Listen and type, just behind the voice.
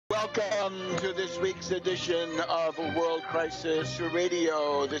Welcome to this week's edition of World Crisis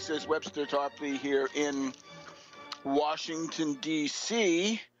Radio. This is Webster Tarpley here in Washington,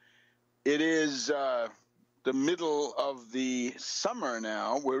 D.C. It is the middle of the summer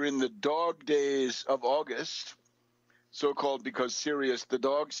now. We're in the dog days of August, so-called because Sirius, the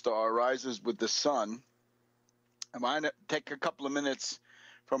dog star, rises with the sun. I'm going to take a couple of minutes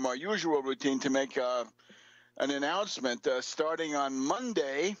from our usual routine to make an announcement. Starting on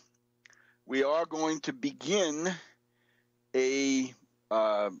Monday, we are going to begin a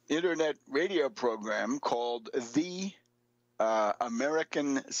internet radio program called The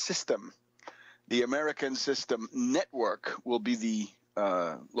American System. The American System Network will be the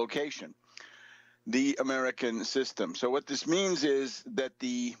location. The American System. So what this means is that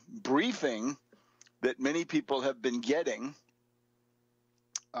the briefing that many people have been getting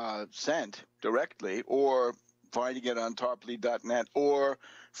sent directly, or finding it on tarpley.net, or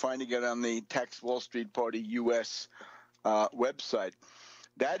finding it on the Tax Wall Street Party U.S. Website.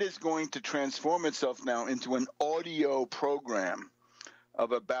 That is going to transform itself now into an audio program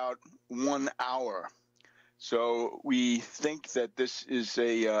of about 1 hour. So we think that this is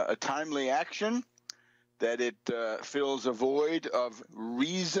a timely action, that it fills a void of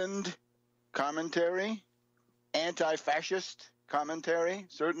reasoned commentary, anti-fascist commentary,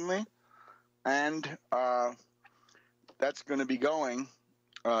 certainly, and that's going to be going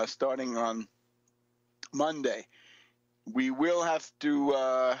starting on Monday. We will have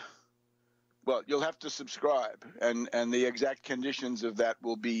to, you'll have to subscribe, and the exact conditions of that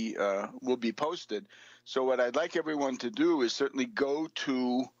will be posted. So what I'd like everyone to do is certainly go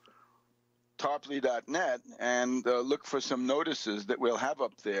to tarpley.net and look for some notices that we'll have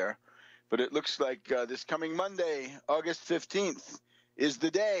up there. But it looks like this coming Monday, August 15th, is the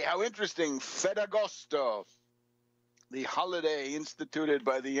day. How interesting. Ferragosto, the holiday instituted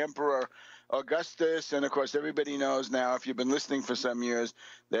by the Emperor Augustus. And, of course, everybody knows now, if you've been listening for some years,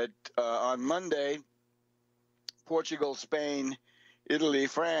 that on Monday, Portugal, Spain, Italy,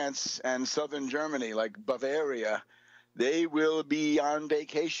 France, and southern Germany, like Bavaria, they will be on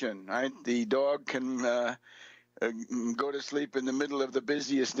vacation, right? The dog can go to sleep in the middle of the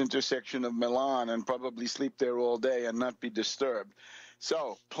busiest intersection of Milan and probably sleep there all day and not be disturbed.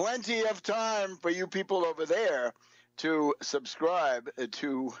 So plenty of time for you people over there to subscribe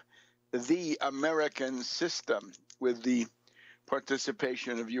to The American System with the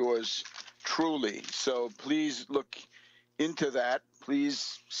participation of yours truly. So please look into that.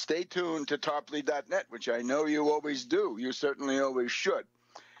 Please stay tuned to tarpley.net, which I know you always do. You certainly always should.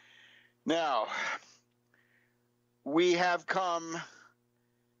 Now, we have come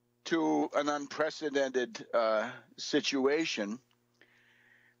to an unprecedented situation.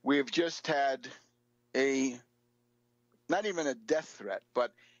 We've just had not even a death threat,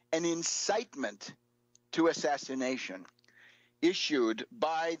 but an incitement to assassination issued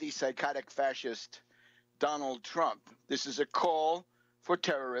by the psychotic fascist Donald Trump. This is a call for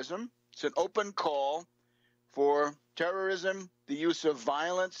terrorism. It's an open call for terrorism, the use of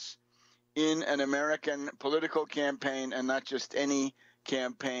violence in an American political campaign, and not just any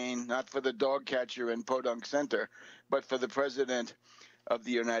campaign, not for the dog catcher in Podunk Center, but for the President of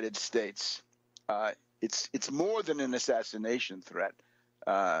the United States. It's more than an assassination threat.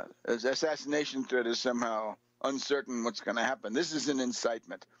 An assassination threat is somehow uncertain what's going to happen. This is an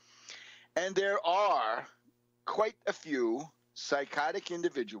incitement. And there are quite a few psychotic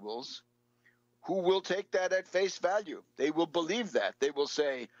individuals who will take that at face value. They will believe that. They will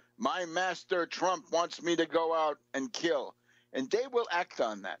say, my master Trump wants me to go out and kill. And they will act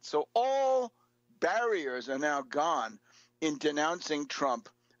on that. So all barriers are now gone in denouncing Trump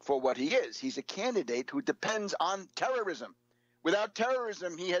for what he is. He's a candidate who depends on terrorism. Without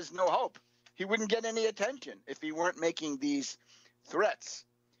terrorism, he has no hope. He wouldn't get any attention if he weren't making these threats.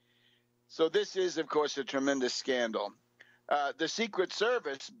 So this is, of course, a tremendous scandal. The Secret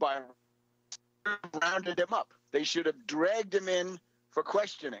Service rounded him up. They should have dragged him in for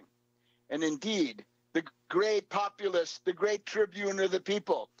questioning. And indeed, the great populist, the great tribune of the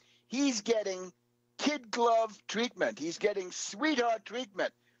people, he's getting kid glove treatment. He's getting sweetheart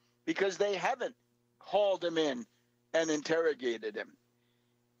treatment because they haven't hauled him in and interrogated him.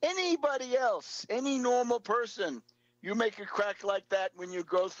 Anybody else, any normal person, you make a crack like that when you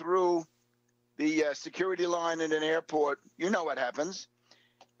go through the security line in an airport, you know what happens.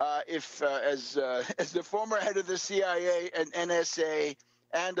 As the former head of the CIA and NSA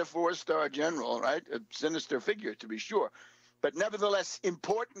and a four-star general, right? A sinister figure, to be sure. But nevertheless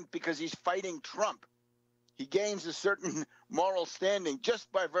important because he's fighting Trump. He gains a certain moral standing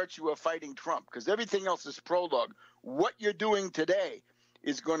just by virtue of fighting Trump, because everything else is prologue. What you're doing today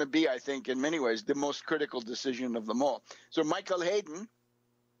is going to be, I think, in many ways, the most critical decision of them all. So Michael Hayden,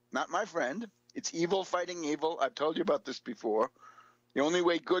 not my friend, it's evil fighting evil. I've told you about this before. The only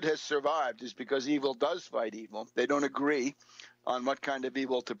way good has survived is because evil does fight evil. They don't agree on what kind of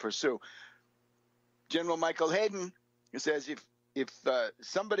evil to pursue. General Michael Hayden says if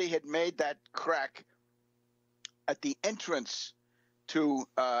somebody had made that crack at the entrance to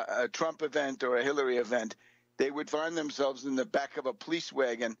a Trump event or a Hillary event, they would find themselves in the back of a police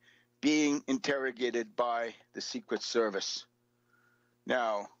wagon being interrogated by the Secret Service.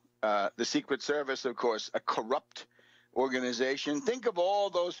 Now, the Secret Service, of course, a corrupt organization. Think of all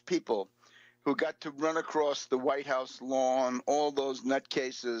those people who got to run across the White House lawn, all those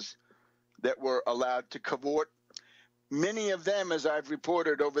nutcases that were allowed to cavort. Many of them, as I've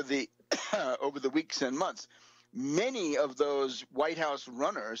reported over the over the weeks and months, many of those White House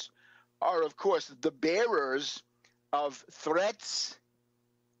runners are, of course, the bearers of threats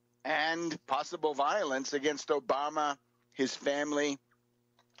and possible violence against Obama, his family,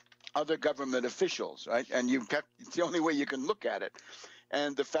 other government officials, right? And it's the only way you can look at it.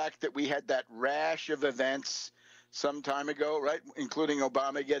 And the fact that we had that rash of events some time ago, right, including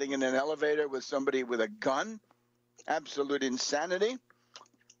Obama getting in an elevator with somebody with a gun, absolute insanity.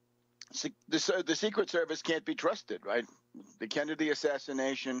 The Secret Service can't be trusted, right? The Kennedy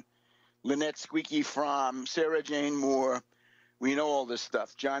assassination, Lynette Squeaky Fromm, Sarah Jane Moore, we know all this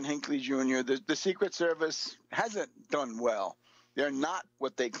stuff. John Hinckley Jr., the Secret Service hasn't done well. They're not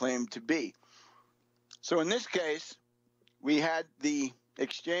what they claim to be. So in this case, we had the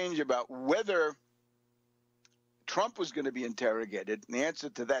exchange about whether Trump was going to be interrogated. And the answer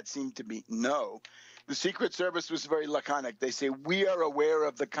to that seemed to be no. The Secret Service was very laconic. They say, we are aware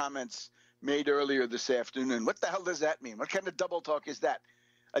of the comments made earlier this afternoon. What the hell does that mean? What kind of double talk is that?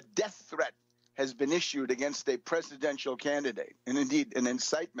 A death threat has been issued against a presidential candidate, and indeed an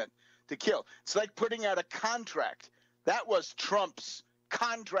incitement to kill. It's like putting out a contract. That was Trump's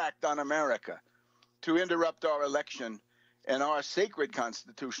contract on America to interrupt our election and our sacred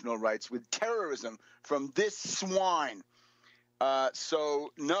constitutional rights with terrorism from this swine.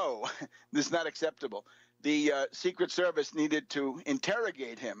 So no, this is not acceptable. The Secret Service needed to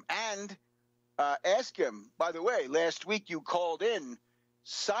interrogate him and ask him, by the way, last week you called in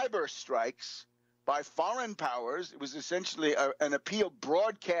cyber strikes by foreign powers. It was essentially an appeal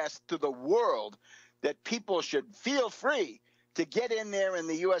broadcast to the world that people should feel free to get in there in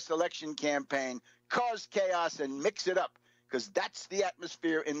the U.S. election campaign, cause chaos, and mix it up, because that's the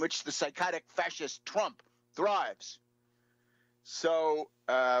atmosphere in which the psychotic fascist Trump thrives. So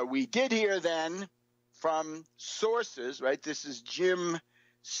we did hear then from sources, right? This is Jim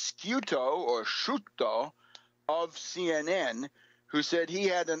Sciutto of CNN, who said he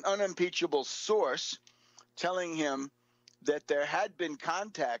had an unimpeachable source telling him that there had been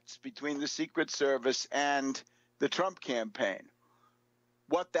contacts between the Secret Service and the Trump campaign.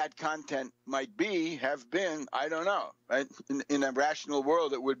 What that content might have been, I don't know. Right? In a rational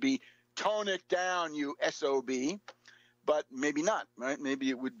world, it would be tone it down, you SOB, but maybe not, right?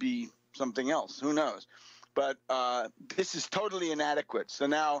 Maybe it would be something else. Who knows? But this is totally inadequate. So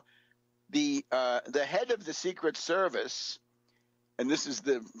now the head of the Secret Service, and this is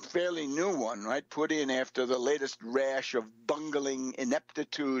the fairly new one, right, put in after the latest rash of bungling,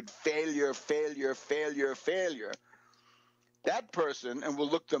 ineptitude, failure. That person, and we'll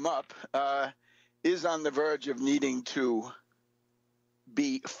look them up, is on the verge of needing to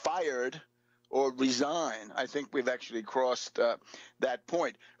be fired or resign. I think we've actually crossed that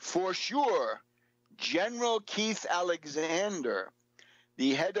point. For sure, General Keith Alexander,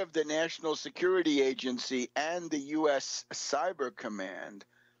 the head of the National Security Agency and the U.S. Cyber Command,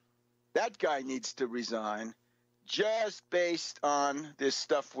 that guy needs to resign just based on this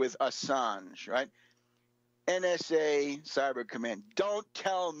stuff with Assange, right? NSA, Cyber Command. Don't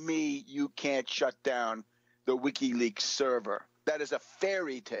tell me you can't shut down the WikiLeaks server. That is a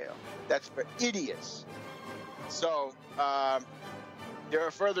fairy tale. That's for idiots. So there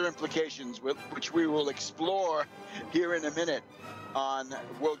are further implications which we will explore here in a minute on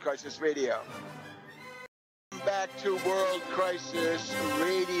World Crisis Radio. Back to World Crisis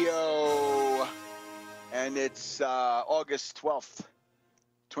Radio. And it's August 12th,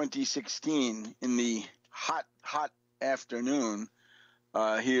 2016, in the hot afternoon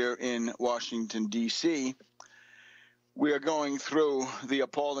here in Washington, D.C. We are going through the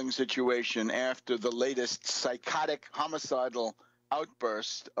appalling situation after the latest psychotic, homicidal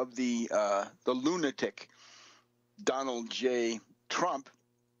outburst of the lunatic Donald J. Trump,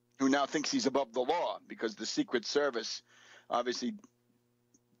 who now thinks he's above the law because the Secret Service obviously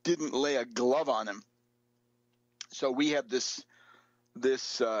didn't lay a glove on him. So we have this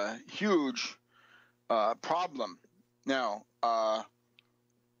this huge problem. Now,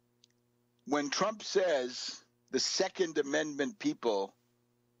 when Trump says the Second Amendment people,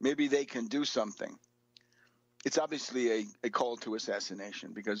 maybe they can do something, it's obviously a call to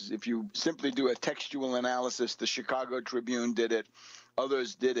assassination, because if you simply do a textual analysis, the Chicago Tribune did it,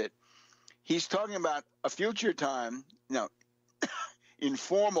 others did it. He's talking about a future time, in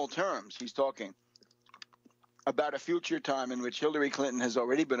formal terms, he's talking about a future time in which Hillary Clinton has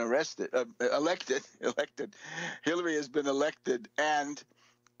already been elected. Hillary has been elected, and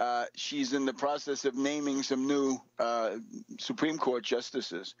she's in the process of naming some new Supreme Court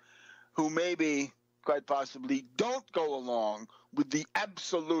justices who maybe, quite possibly, don't go along with the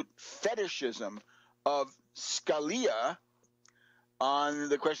absolute fetishism of Scalia on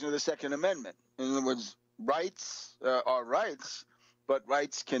the question of the Second Amendment. In other words, rights are rights, but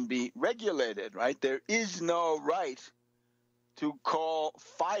rights can be regulated, right? There is no right to call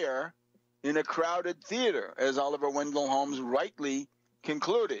fire in a crowded theater, as Oliver Wendell Holmes rightly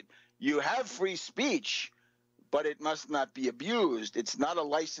concluded. You have free speech, but it must not be abused. It's not a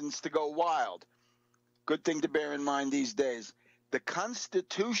license to go wild. Good thing to bear in mind these days. The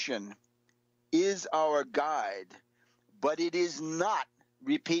Constitution is our guide, but it is not,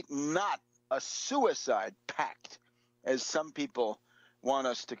 repeat, not a suicide pact, as some people want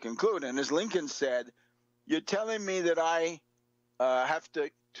us to conclude. And as Lincoln said, you're telling me that I have to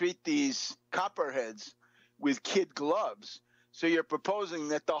treat these copperheads with kid gloves, so you're proposing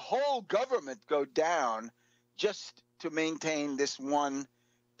that the whole government go down just to maintain this one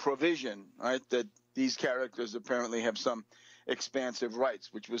provision, right, that these characters apparently have some expansive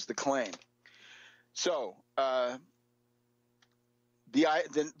rights, which was the claim. So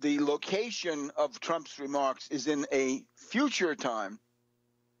the location of Trump's remarks is in a future time.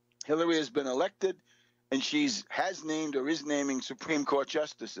 Hillary has been elected, and has named or is naming Supreme Court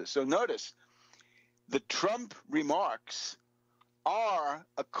justices. So notice, the Trump remarks are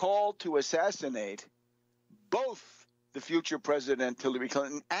a call to assassinate both the future president, Hillary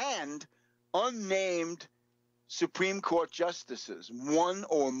Clinton, and unnamed Supreme Court justices, one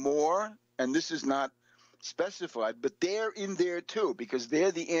or more, and this is not specified, but they're in there too, because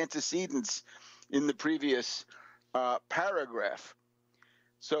they're the antecedents in the previous paragraph.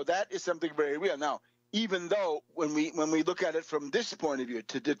 So that is something very real. Now, even though when we look at it from this point of view,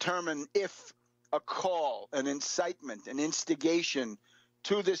 to determine if a call, an incitement, an instigation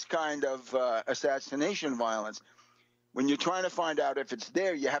to this kind of assassination violence, when you're trying to find out if it's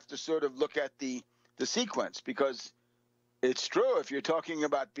there, you have to sort of look at the sequence, because it's true, if you're talking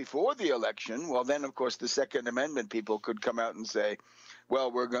about before the election, well, then, of course, the Second Amendment people could come out and say,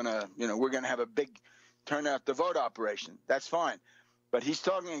 well, we're going to have a big turnout the vote operation. That's fine. But he's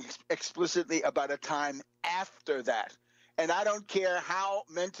talking explicitly about a time after that. And I don't care how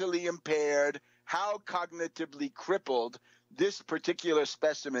mentally impaired, how cognitively crippled this particular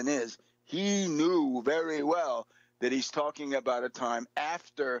specimen is. He knew very well that he's talking about a time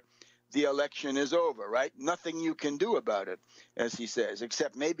after the election is over, right? Nothing you can do about it, as he says,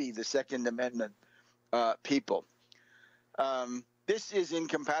 except maybe the Second Amendment people. This is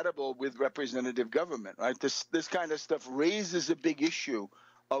incompatible with representative government, right? This kind of stuff raises a big issue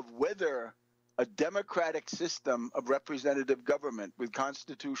of whether a democratic system of representative government with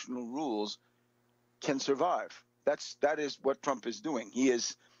constitutional rules can survive. That is what Trump is doing. He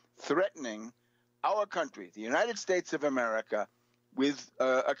is threatening our country, the United States of America, with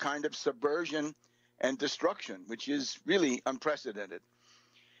a kind of subversion and destruction, which is really unprecedented.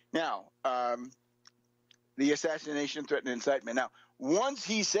 Now, the assassination, threat, and incitement. Now, once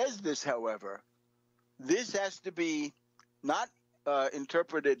he says this, however, this has to be not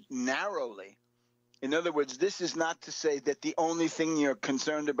interpreted narrowly. In other words, this is not to say that the only thing you're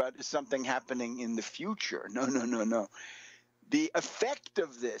concerned about is something happening in the future. No, no, no, no. The effect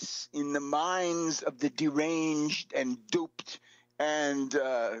of this in the minds of the deranged and duped and,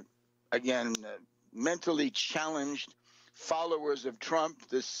 again, mentally challenged followers of Trump,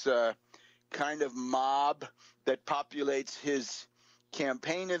 this kind of mob that populates his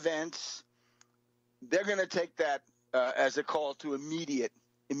campaign events, they're going to take that as a call to immediate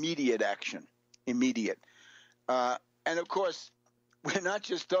action, immediate. And, of course, we're not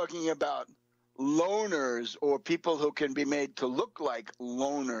just talking about loners or people who can be made to look like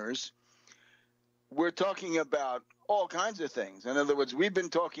loners. We're talking about all kinds of things. In other words, we've been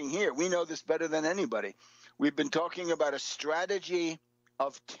talking here. We know this better than anybody. We've been talking about a strategy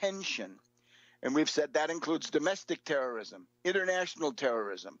of tension. And we've said that includes domestic terrorism, international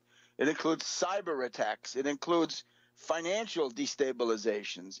terrorism. It includes cyber attacks. It includes financial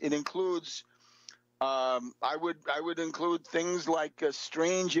destabilizations. It includes I would include things like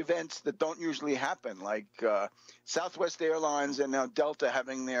strange events that don't usually happen, like Southwest Airlines and now Delta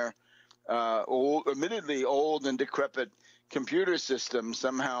having their admittedly old and decrepit computer system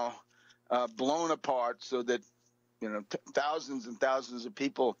somehow blown apart, so that thousands and thousands of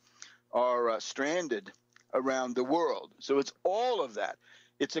people are stranded around the world. So it's all of that.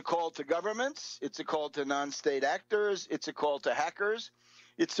 It's a call to governments. It's a call to non-state actors. It's a call to hackers.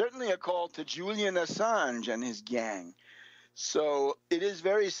 It's certainly a call to Julian Assange and his gang. So it is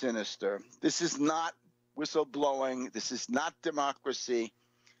very sinister. This is not whistleblowing. This is not democracy.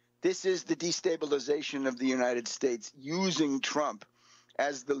 This is the destabilization of the United States using Trump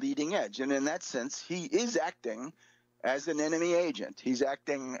as the leading edge. And in that sense, he is acting as an enemy agent. He's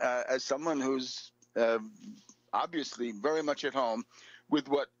acting as someone who's obviously very much at home with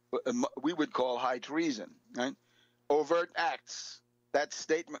what we would call high treason, right? Overt acts. That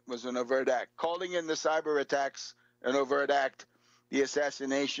statement was an overt act. Calling in the cyber attacks, an overt act. The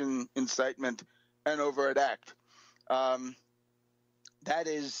assassination, incitement, an overt act. That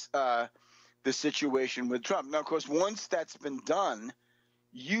is the situation with Trump. Now, of course, once that's been done,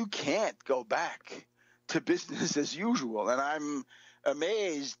 you can't go back to business as usual. And I'm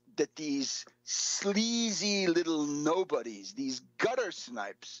amazed that these sleazy little nobodies, these gutter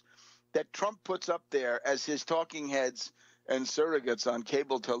snipes that Trump puts up there as his talking heads and surrogates on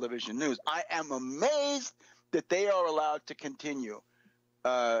cable television news, I am amazed that they are allowed to continue.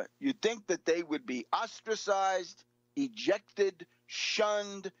 You'd think that they would be ostracized, ejected,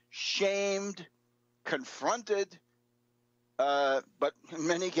 shunned, shamed, confronted, but in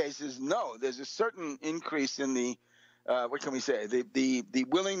many cases, no. There's a certain increase in the what can we say? The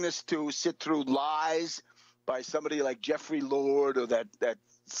willingness to sit through lies by somebody like Jeffrey Lord or that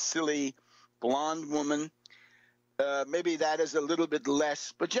silly blonde woman. Maybe that is a little bit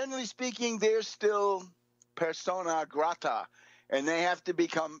less, but generally speaking, they're still persona grata, and they have to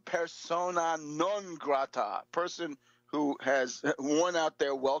become persona non grata, person who has worn out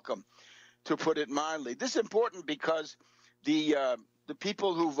their welcome, to put it mildly. This is important because the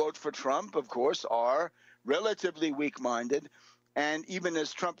people who vote for Trump, of course, are relatively weak-minded, and even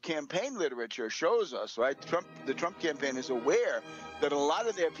as Trump campaign literature shows us, right, the Trump campaign is aware that a lot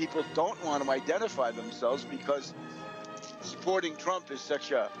of their people don't want to identify themselves because supporting Trump is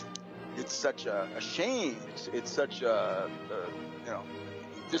such a shame. It's such a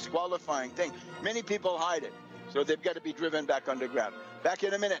disqualifying thing. Many people hide it, so they've got to be driven back underground. Back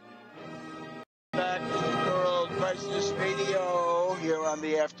in a minute. Back to World Crisis Radio here on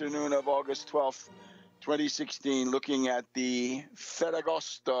the afternoon of August 12th, 2016, looking at the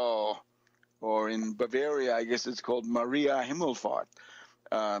Ferragosto, or in Bavaria, I guess it's called Maria Himmelfahrt,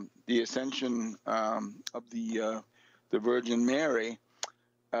 the Ascension of the Virgin Mary.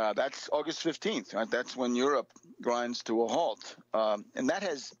 That's August 15th, right? That's when Europe grinds to a halt. And that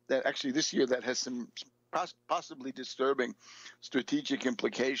actually this year, that has some possibly disturbing strategic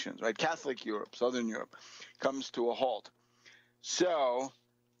implications, right? Catholic Europe, Southern Europe, comes to a halt. So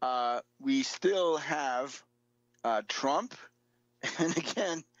we still have Trump. And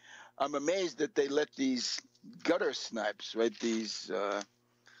again, I'm amazed that they let these gutter snipes, right? These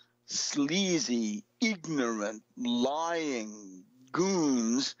sleazy, ignorant, lying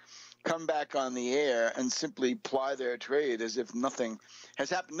goons come back on the air and simply ply their trade as if nothing has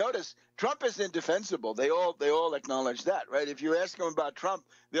happened. Notice, Trump is indefensible. They all acknowledge that, right? If you ask them about Trump,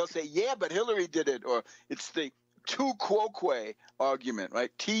 they'll say, yeah, but Hillary did it, or it's the tu quoque argument,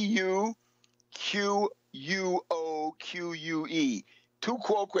 right? Tuquoque. Tu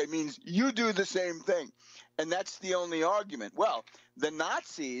quoque means you do the same thing. And that's the only argument. Well, the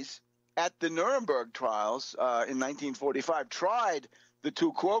Nazis at the Nuremberg trials in 1945 tried the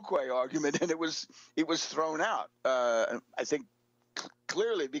tu quoque argument, and it was thrown out. I think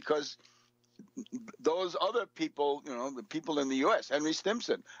clearly because those other people, the people in the U.S., Henry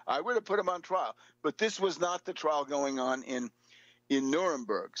Stimson, I would have put him on trial. But this was not the trial going on in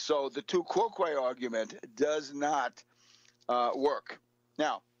Nuremberg. So the tu quoque argument does not work.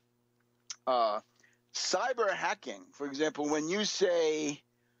 Now, cyber hacking, for example, when you say,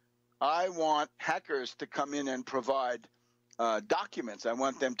 I want hackers to come in and provide documents, I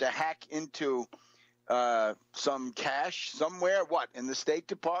want them to hack into some cache somewhere, what, in the State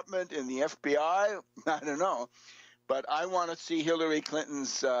Department, in the FBI? I don't know. But I want to see Hillary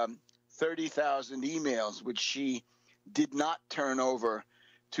Clinton's 30,000 emails, which she did not turn over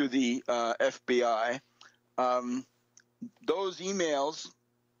to the FBI. Those emails,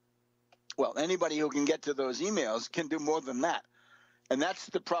 well, anybody who can get to those emails can do more than that. And that's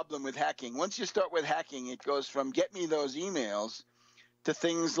the problem with hacking. Once you start with hacking, it goes from get me those emails to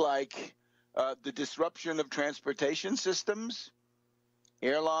things like the disruption of transportation systems,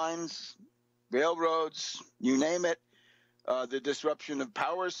 airlines, railroads, you name it, the disruption of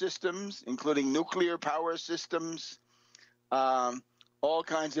power systems, including nuclear power systems, all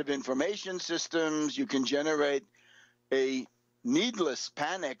kinds of information systems. You can generate a needless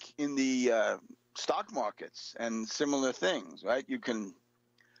panic in the stock markets and similar things, right? You can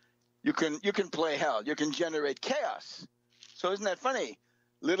play hell. You can generate chaos. So isn't that funny?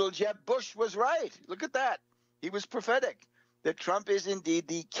 Little Jeb Bush was right. Look at that. He was prophetic that Trump is indeed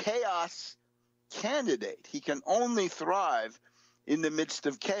the chaos candidate. He can only thrive in the midst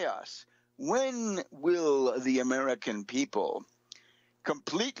of chaos. When will the American people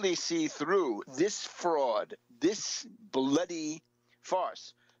completely see through this fraud, this bloody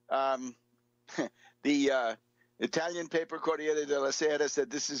farce? The Italian paper Corriere della Sera said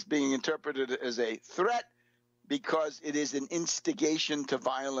this is being interpreted as a threat because it is an instigation to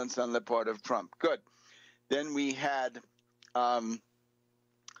violence on the part of Trump. Good. Then we had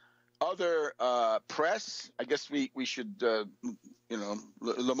other press. I guess we should, Le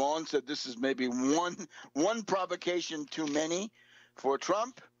Monde said this is maybe one provocation too many for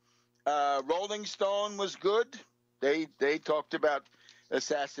Trump. Rolling Stone was good. They talked about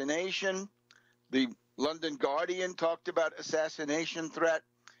assassination. The London Guardian talked about assassination threat.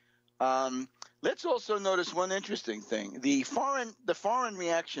 Let's also notice one interesting thing: the foreign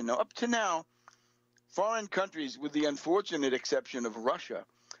reaction. Now, up to now, foreign countries, with the unfortunate exception of Russia,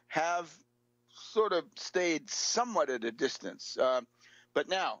 have sort of stayed somewhat at a distance. But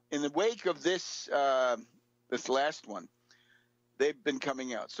now, in the wake of this last one, they've been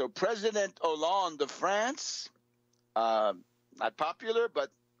coming out. So President Hollande of France, not popular,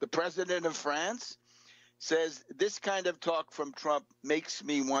 but the president of France, says this kind of talk from Trump makes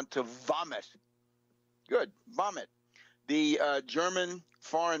me want to vomit. Good, vomit. The German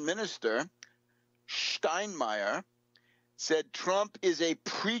foreign minister, Steinmeier, said Trump is a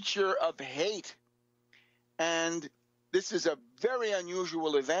preacher of hate. And this is a very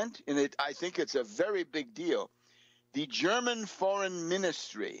unusual event, and I think it's a very big deal. The German Foreign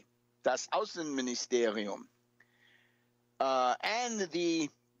Ministry, das Außenministerium, and the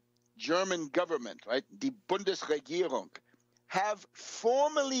German government, right, die Bundesregierung, have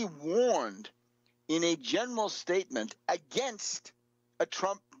formally warned in a general statement against a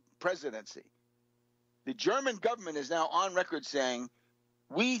Trump presidency. The German government is now on record saying,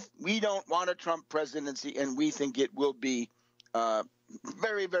 we don't want a Trump presidency, and we think it will be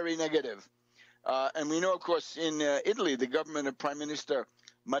very, very negative. And we know, of course, in Italy, the government of Prime Minister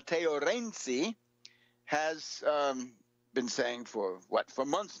Matteo Renzi has been saying for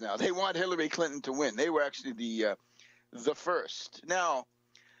months now, they want Hillary Clinton to win. They were actually the first. Now,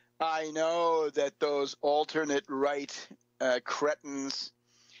 I know that those alternate right cretins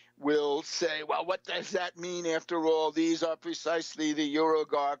will say, well, what does that mean after all? These are precisely the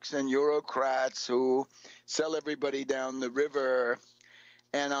Eurogarchs and Eurocrats who sell everybody down the river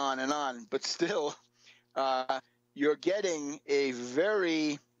and on and on. But still, you're getting a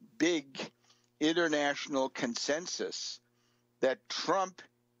very big international consensus that Trump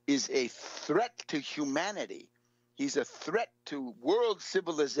is a threat to humanity. He's a threat to world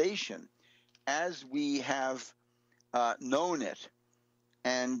civilization as we have known it.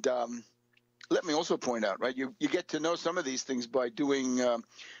 And let me also point out, right, you get to know some of these things by doing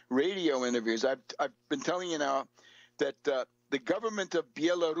radio interviews. I've been telling you now that the government of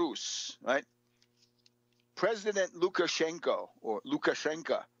Belarus, right, President Lukashenko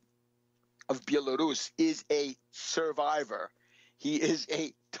of Belarus is a survivor. He is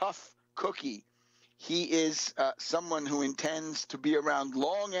a tough cookie. He is someone who intends to be around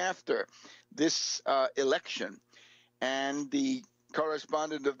long after this election. And the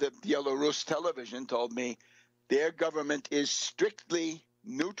correspondent of the Belarus television told me their government is strictly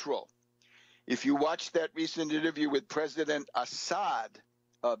neutral. If you watch that recent interview with President Assad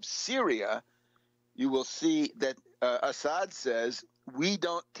of Syria, you will see that Assad says, we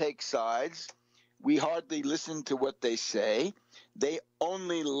don't take sides. We hardly listen to what they say. They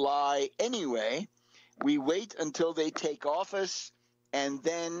only lie anyway. We wait until they take office, and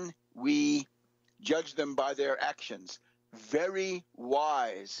then we judge them by their actions. Very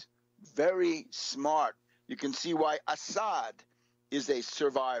wise, very smart. You can see why Assad is a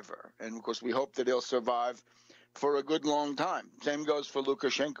survivor. And, of course, we hope that he'll survive for a good long time. Same goes for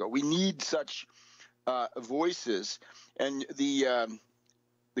Lukashenko. We need such voices. And the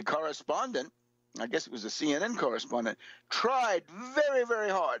correspondent, I guess it was a CNN correspondent, tried very, very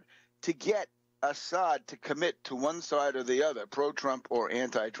hard to get Assad to commit to one side or the other, pro-Trump or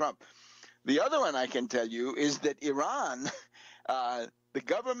anti-Trump. The other one I can tell you is that Iran The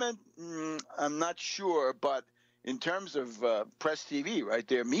government, I'm not sure, but in terms of press TV, right,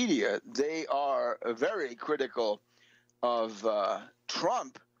 their media, they are very critical of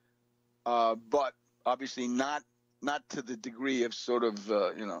Trump, but obviously not to the degree of sort of,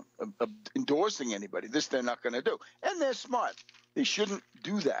 of endorsing anybody. This they're not going to do. And they're smart. They shouldn't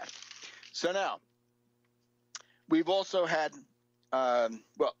do that. So now, we've also had,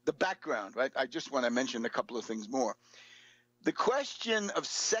 the background, right? I just want to mention a couple of things more. The question of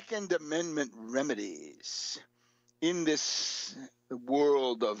Second Amendment remedies in this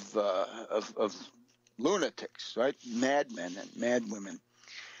world of lunatics, right? Madmen and madwomen.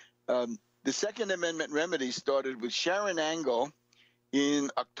 The Second Amendment remedies started with Sharron Angle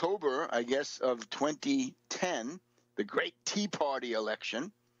in October, I guess, of 2010, the great Tea Party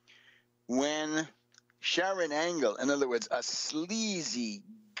election, when Sharron Angle, in other words, a sleazy,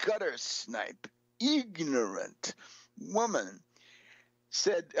 gutter snipe, ignorant woman,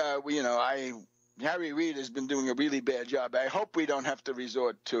 said, Harry Reid has been doing a really bad job. I hope we don't have to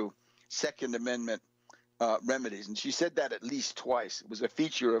resort to Second Amendment remedies. And she said that at least twice. It was a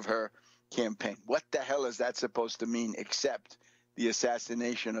feature of her campaign. What the hell is that supposed to mean except the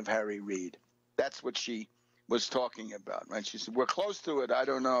assassination of Harry Reid? That's what she was talking about, right? She said, we're close to it. I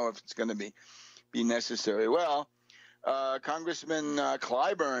don't know if it's going to be necessary. Well, Congressman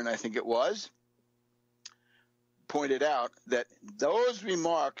Clyburn, I think it was, pointed out that those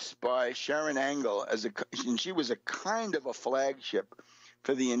remarks by Sharron Angle, and she was a kind of a flagship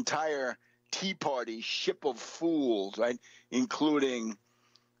for the entire Tea Party ship of fools, right, including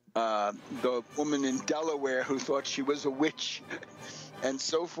the woman in Delaware who thought she was a witch and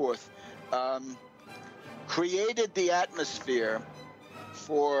so forth, created the atmosphere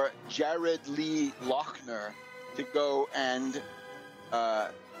for Jared Lee Loughner to go and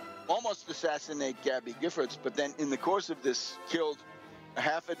almost assassinate Gabby Giffords, but then in the course of this killed a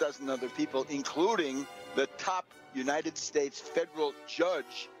half a dozen other people, including the top United States federal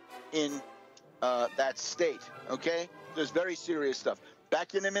judge in that state, okay? There's very serious stuff.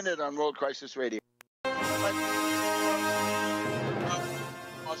 Back in a minute on World Crisis Radio.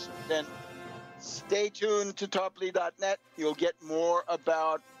 Awesome. Then stay tuned to Tarpley.net. You'll get more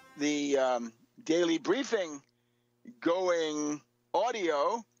about the daily briefing going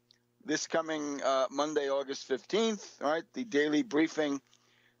audio this coming Monday, August 15th, all right? The daily briefing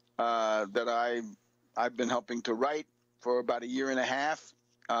that I've been helping to write for about a year and a half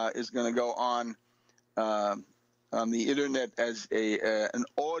is going to go on the internet as an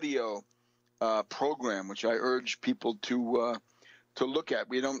audio program, which I urge people to look at.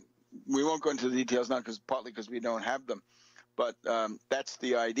 We won't go into the details now, partly because we don't have them, but that's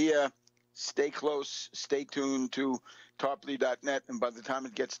the idea. Stay close, stay tuned to Tarpley.net, and by the time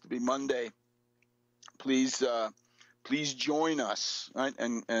it gets to be Monday, please join us, right?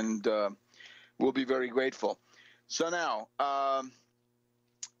 And we'll be very grateful. So now,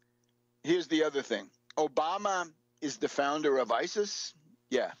 here's the other thing. Obama is the founder of ISIS?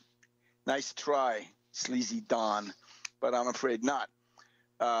 Yeah. Nice try, sleazy Don, but I'm afraid not.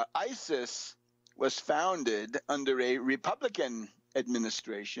 ISIS was founded under a Republican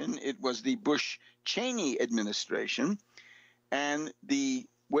administration. It was the Bush-Cheney administration. And the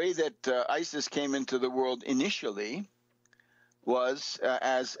way that ISIS came into the world initially was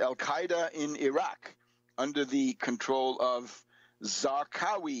as al-Qaeda in Iraq, under the control of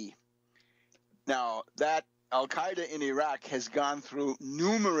Zarqawi. Now, that al-Qaeda in Iraq has gone through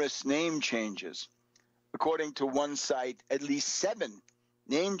numerous name changes. According to one site, at least 7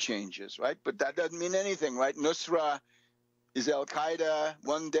 name changes, right? But that doesn't mean anything, right? Nusra is al-Qaeda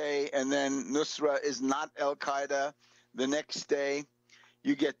one day, and then Nusra is not al-Qaeda the next day.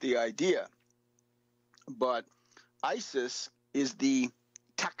 You get the idea. But ISIS is the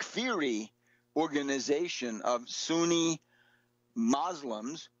Takfiri organization of Sunni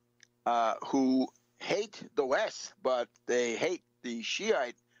Muslims who hate the West, but they hate the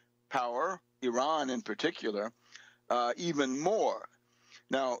Shiite power, Iran in particular, even more.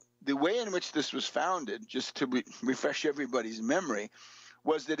 Now, the way in which this was founded, just to refresh everybody's memory,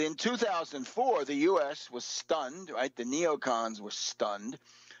 was that in 2004, the U.S. was stunned, right? The neocons were stunned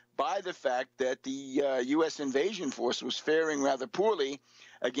by the fact that the U.S. invasion force was faring rather poorly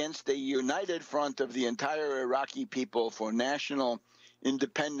against a united front of the entire Iraqi people for national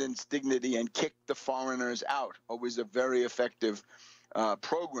independence, dignity, and kick the foreigners out. Always a very effective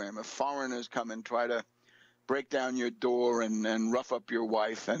program. If foreigners come and try to break down your door and rough up your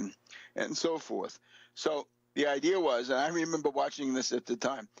wife and so forth. So the idea was, and I remember watching this at the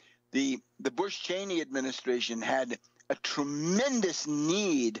time, the Bush-Cheney administration had a tremendous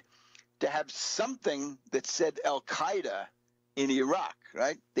need to have something that said al-Qaeda in Iraq,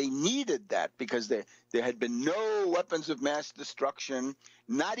 right? They needed that because there had been no weapons of mass destruction,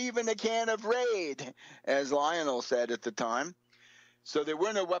 not even a can of Raid, as Lionel said at the time. So there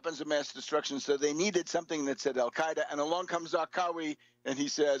were no weapons of mass destruction, so they needed something that said Al-Qaeda. And along comes Zarqawi, and he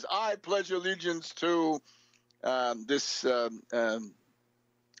says, I pledge allegiance to this Al-Qaeda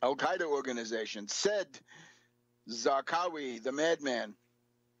organization, said Zarqawi, the madman.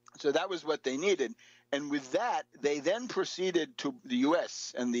 So that was what they needed. And with that, they then proceeded to the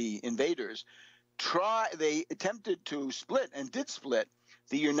U.S. and the invaders. They attempted to split, and did split,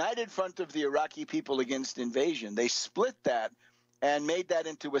 the united front of the Iraqi people against invasion. They split that and made that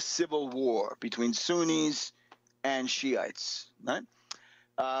into a civil war between Sunnis and Shiites. Right?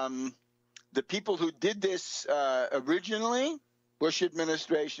 The people who did this originally, Bush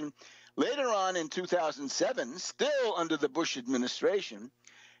administration, later on in 2007, still under the Bush administration,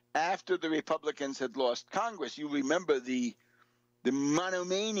 after the Republicans had lost Congress, you remember the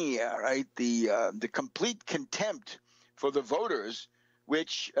monomania, right? The complete contempt for the voters,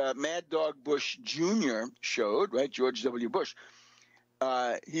 which Mad Dog Bush Jr. showed, right? George W. Bush.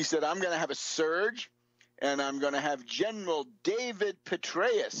 He said, I'm going to have a surge, and I'm going to have General David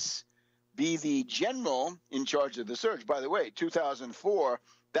Petraeus be the general in charge of the surge. By the way, 2004,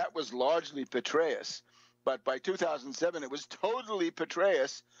 that was largely Petraeus. But by 2007, it was totally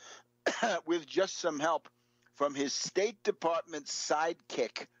Petraeus with just some help from his State Department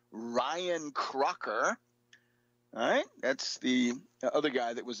sidekick, Ryan Crocker. All right, that's the other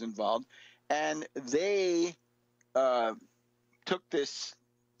guy that was involved. And they took this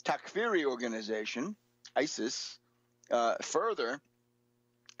Takfiri organization, ISIS, further,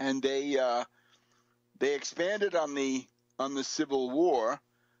 and they expanded on the civil war,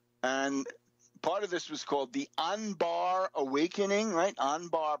 and part of this was called the Anbar Awakening, right?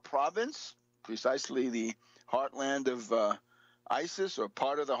 Anbar province, precisely the heartland of ISIS, or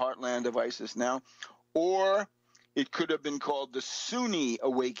part of the heartland of ISIS now. Or it could have been called the Sunni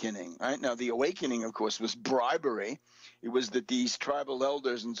Awakening, right? Now, the awakening, of course, was bribery. It was that these tribal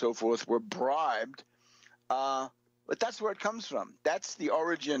elders and so forth were bribed. But that's where it comes from. That's the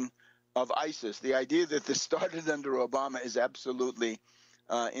origin of ISIS. The idea that this started under Obama is absolutely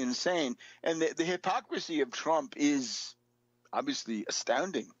insane. And the hypocrisy of Trump is obviously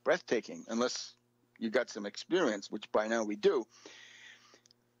astounding, breathtaking, unless you got some experience, which by now we do.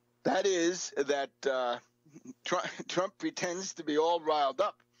 That is that Trump pretends to be all riled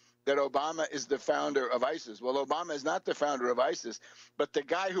up that Obama is the founder of ISIS. Well, Obama is not the founder of ISIS, but the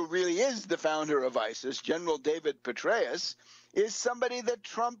guy who really is the founder of ISIS, General David Petraeus, is somebody that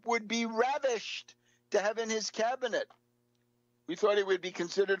Trump would be ravished to have in his cabinet. We thought he would be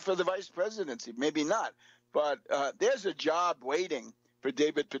considered for the vice presidency. Maybe not. But there's a job waiting for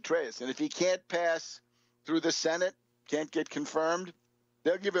David Petraeus. And if he can't pass through the Senate, can't get confirmed,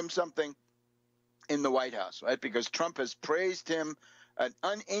 they'll give him something in the White House, right? Because Trump has praised him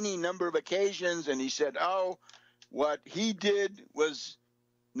on any number of occasions, and he said, oh, what he did was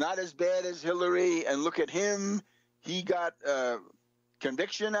not as bad as Hillary, and look at him. He got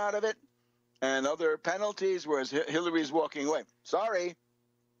conviction out of it and other penalties, whereas Hillary's walking away. Sorry.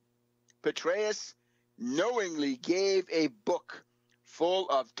 Petraeus knowingly gave a book full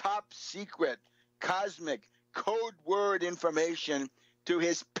of top secret, cosmic, code word information to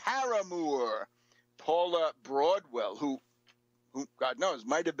his paramour, Paula Broadwell, who God knows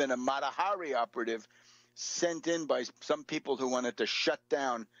might have been a Matahari operative sent in by some people who wanted to shut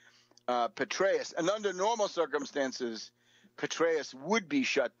down Petraeus. And under normal circumstances, Petraeus would be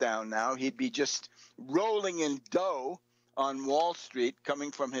shut down now. He'd be just rolling in dough on Wall Street,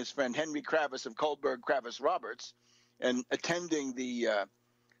 coming from his friend Henry Kravis of Kohlberg Kravis Roberts, and attending the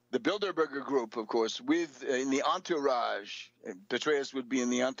Bilderberger Group, of course, with in the entourage. Petraeus would be in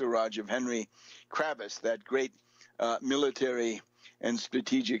the entourage of Henry Kravis, that great military and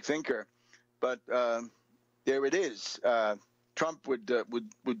strategic thinker. But there it is. Trump would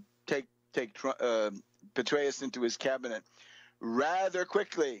take Petraeus into his cabinet rather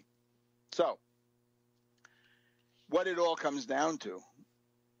quickly. So, what it all comes down to,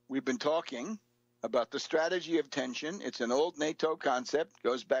 we've been talking about the strategy of tension. It's an old NATO concept,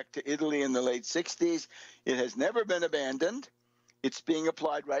 goes back to Italy in the late 60s. It has never been abandoned. It's being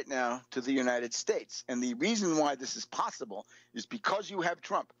applied right now to the United States. And the reason why this is possible is because you have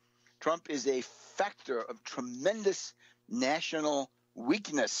Trump. Trump is a factor of tremendous national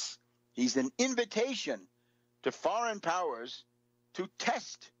weakness. He's an invitation to foreign powers to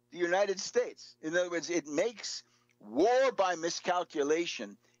test the United States. In other words, it makes war by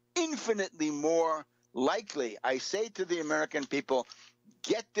miscalculation infinitely more likely. I say to the American people,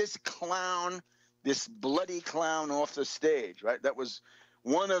 get this clown this bloody clown off the stage, right? That was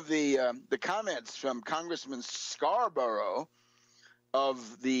one of the comments from Congressman Scarborough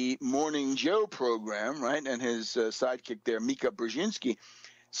of the Morning Joe program, right? And his sidekick there, Mika Brzezinski.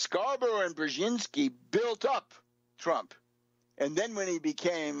 Scarborough and Brzezinski built up Trump. And then when he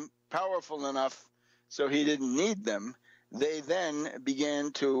became powerful enough so he didn't need them, they then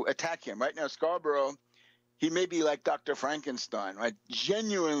began to attack him. Right now, Scarborough, he may be like Dr. Frankenstein, right?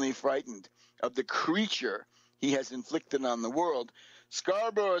 Genuinely frightened of the creature he has inflicted on the world.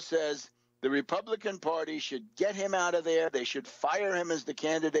 Scarborough says the Republican Party should get him out of there. They should fire him as the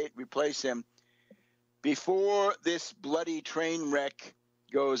candidate, replace him, before this bloody train wreck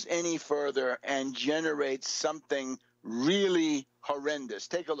goes any further and generates something really horrendous.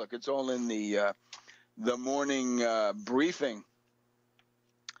 Take a look. It's all in the morning briefing.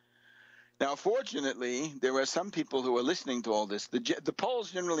 Now, fortunately, there are some people who are listening to all this. The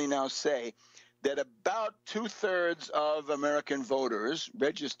polls generally now say that about 2/3 of American voters,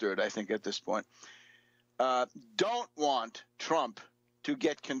 registered, I think, at this point, don't want Trump to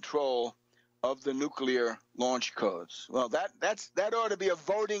get control of the nuclear launch codes. Well, that ought to be a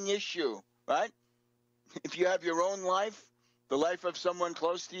voting issue, right? If you have your own life, the life of someone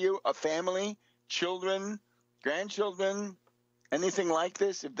close to you, a family, children, grandchildren, anything like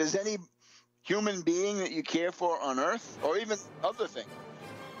this, if there's any human being that you care for on Earth, or even other things,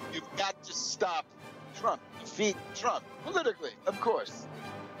 you've got to stop Trump, defeat Trump, politically, of course.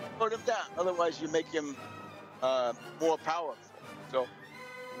 Put him down, otherwise you make him more powerful. So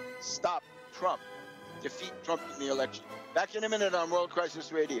stop Trump, defeat Trump in the election. Back in a minute on World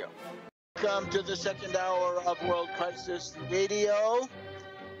Crisis Radio. Welcome to the second hour of World Crisis Radio.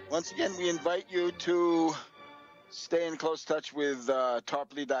 Once again, we invite you to stay in close touch with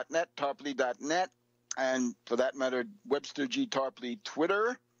tarpley.net, and for that matter, Webster G. Tarpley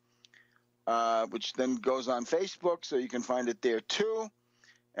Twitter, which then goes on Facebook, so you can find it there too.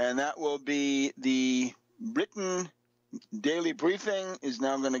 And that will be the written daily briefing is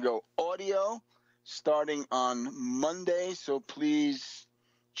now going to go audio starting on Monday, so please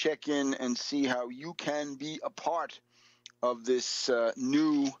check in and see how you can be a part of this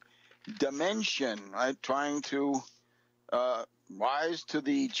new dimension, right? Trying to rise to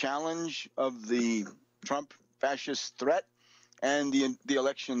the challenge of the Trump fascist threat and the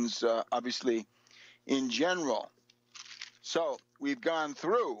elections, obviously, in general. So we've gone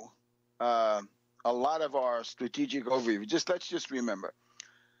through a lot of our strategic overview. Let's just remember,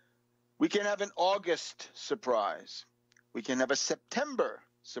 we can have an August surprise. We can have a September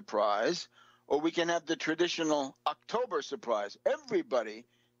surprise, or we can have the traditional October surprise. Everybody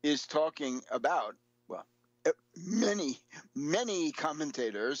is talking about, well, many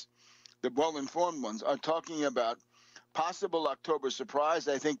commentators, the well-informed ones, are talking about possible October surprise.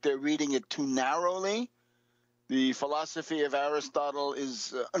 I think they're reading it too narrowly. The philosophy of Aristotle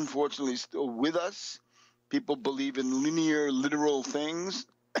is unfortunately still with us. People believe in linear, literal things.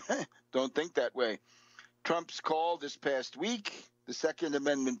 Don't think that way. Trump's call this past week, the Second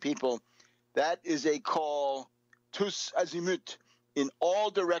Amendment people, that is a call tous azimuts, in all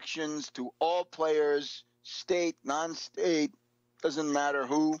directions, to all players, state, non-state, doesn't matter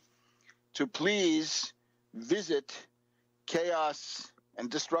who, to please visit chaos and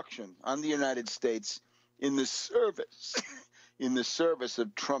destruction on the United States in the service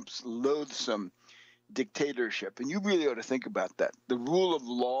of Trump's loathsome dictatorship. And you really ought to think about that. The rule of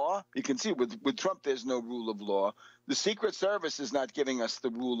law, you can see with Trump, there's no rule of law. The Secret Service is not giving us the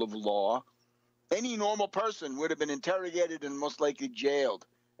rule of law. Any normal person would have been interrogated and most likely jailed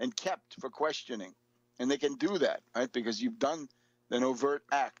and kept for questioning. And they can do that, right? Because you've done an overt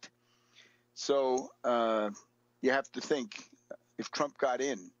act. So you have to think, if Trump got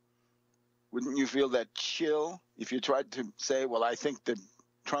in, wouldn't you feel that chill if you tried to say, well, I think the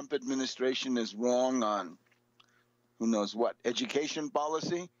Trump administration is wrong on who knows what, education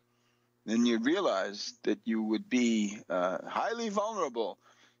policy? Then you realize that you would be highly vulnerable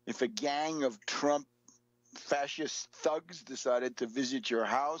if a gang of Trump fascist thugs decided to visit your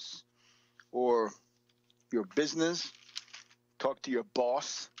house or your business, talk to your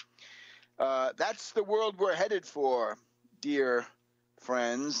boss. That's the world we're headed for, dear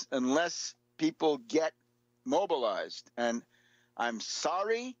friends, unless people get mobilized. And I'm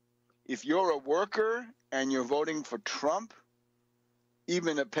sorry if you're a worker and you're voting for Trump,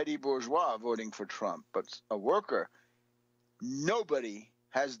 even a petty bourgeois voting for Trump, but a worker, nobody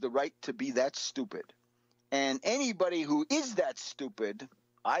has the right to be that stupid. And anybody who is that stupid,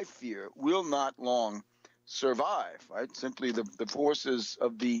 I fear, will not long survive, right? Simply the forces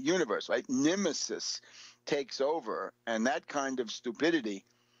of the universe, right? Nemesis takes over, and that kind of stupidity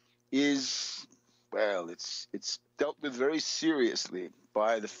is well, it's dealt with very seriously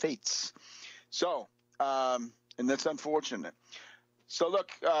by the fates. So, and that's unfortunate. So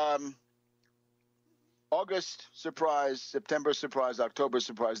look, August surprise, September surprise, October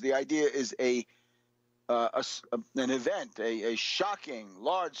surprise. The idea is an event, a shocking,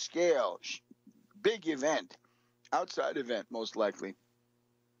 large-scale, big event, outside event most likely,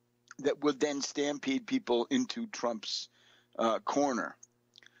 that would then stampede people into Trump's corner.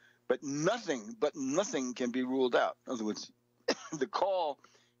 But nothing can be ruled out. In other words, the call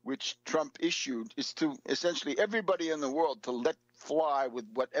which Trump issued is to essentially everybody in the world to let fly with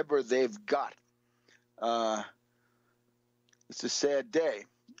whatever they've got. It's a sad day,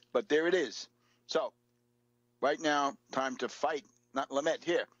 but there it is. So right now, time to fight, not lament.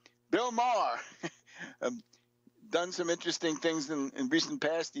 Here, Bill Maher done some interesting things in recent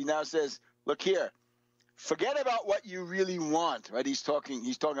past. He now says, look here, forget about what you really want, right? He's talking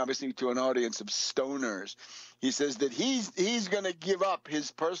obviously to an audience of stoners. He says that he's going to give up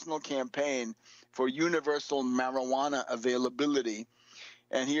his personal campaign for universal marijuana availability,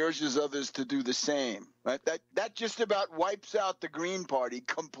 and he urges others to do the same, right? That just about wipes out the Green Party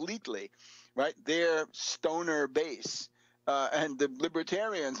completely, right? Their stoner base. And the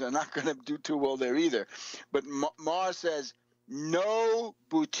libertarians are not going to do too well there either. But Maher says no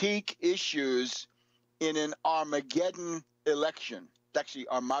boutique issues in an Armageddon election. It's actually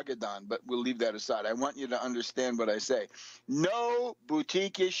Armageddon, but we'll leave that aside. I want you to understand what I say. No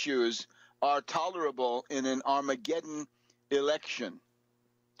boutique issues are tolerable in an Armageddon election.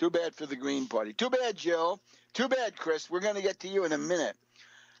 Too bad for the Green Party. Too bad, Jill. Too bad, Chris. We're going to get to you in a minute.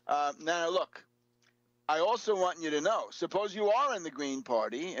 Now, look. I also want you to know, suppose you are in the Green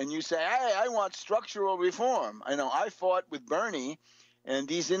Party and you say, hey, I want structural reform. I know I fought with Bernie and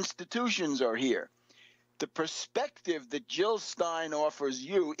these institutions are here. The perspective that Jill Stein offers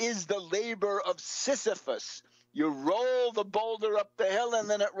you is the labor of Sisyphus. You roll the boulder up the hill and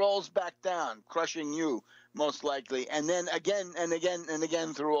then it rolls back down, crushing you most likely, and then again and again and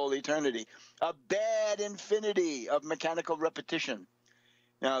again through all eternity. A bad infinity of mechanical repetition.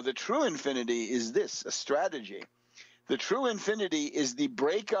 Now, the true infinity is this, a strategy. The true infinity is the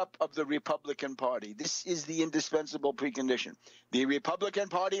breakup of the Republican Party. This is the indispensable precondition. The Republican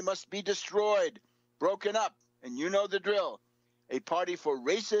Party must be destroyed, broken up, and you know the drill. A party for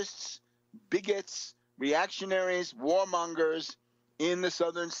racists, bigots, reactionaries, warmongers in the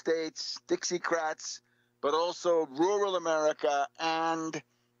southern states, Dixiecrats, but also rural America and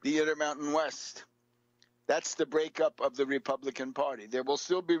the Intermountain West. That's the breakup of the Republican Party. There will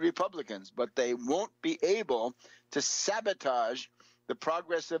still be Republicans, but they won't be able to sabotage the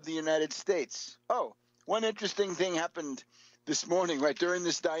progress of the United States. Oh, one interesting thing happened this morning, right during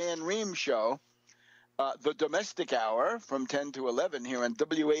this Diane Rehm show, the domestic hour from 10 to 11 here on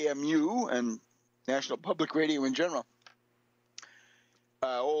WAMU and National Public Radio in general.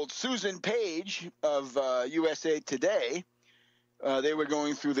 Old Susan Page of USA Today, they were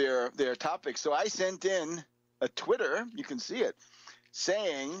going through their topics. So I sent in a Twitter, you can see it,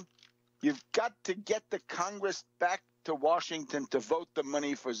 saying you've got to get the Congress back to Washington to vote the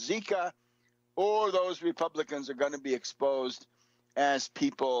money for Zika, or those Republicans are going to be exposed as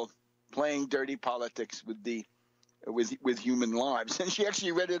people playing dirty politics with human lives. And she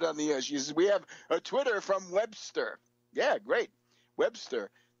actually read it on the air. She says, we have a Twitter from Webster. Yeah, great. Webster,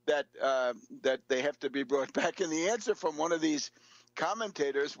 that they have to be brought back. And the answer from one of these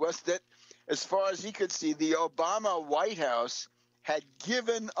commentators was that, as far as he could see, the Obama White House had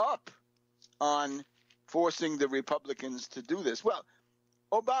given up on forcing the Republicans to do this. Well,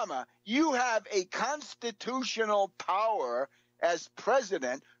 Obama, you have a constitutional power as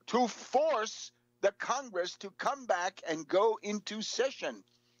president to force the Congress to come back and go into session.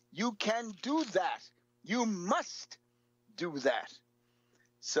 You can do that. You must do that.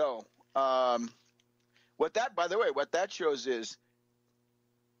 So what that shows is,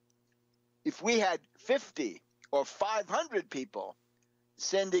 if we had 50 or 500 people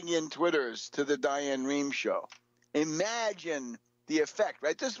sending in Twitters to the Diane Rehm show, imagine the effect,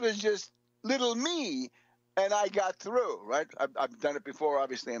 right? This was just little me, and I got through, right? I've done it before,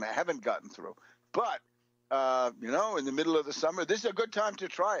 obviously, and I haven't gotten through. But, in the middle of the summer, this is a good time to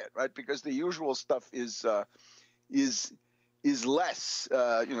try it, right? Because the usual stuff is less,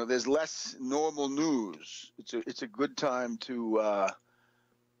 there's less normal news. It's a good time to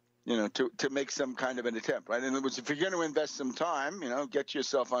make some kind of an attempt, right? In other words, if you're going to invest some time, get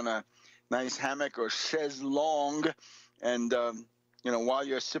yourself on a nice hammock or chaise longue, and, while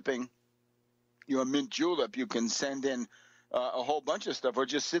you're sipping your mint julep, you can send in a whole bunch of stuff, or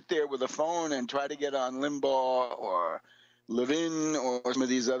just sit there with a phone and try to get on Limbaugh or Levin or some of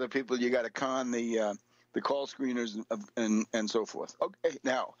these other people. You got to con the call screeners and so forth. Okay,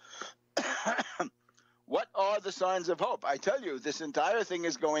 now, what are the signs of hope? I tell you, this entire thing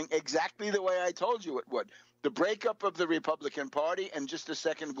is going exactly the way I told you it would. The breakup of the Republican Party, and just a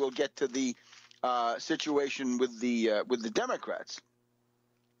second we'll get to the situation with the Democrats.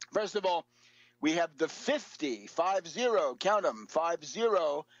 First of all, we have the 50, count them,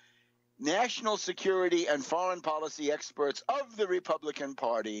 50 national security and foreign policy experts of the Republican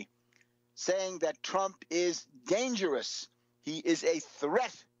Party saying that Trump is dangerous. He is a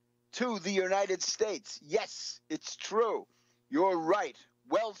threat to the United States. Yes, it's true. You're right.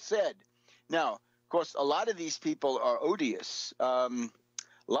 Well said. Now, of course, a lot of these people are odious. A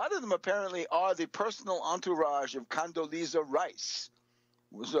lot of them apparently are the personal entourage of Condoleezza Rice.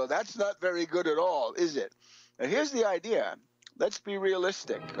 So that's not very good at all, is it? Now, here's the idea. Let's be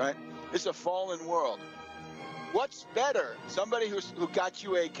realistic, right? It's a fallen world. What's better, somebody who got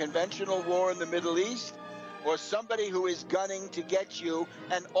you a conventional war in the Middle East, or somebody who is gunning to get you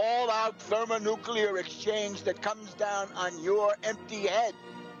an all-out thermonuclear exchange that comes down on your empty head?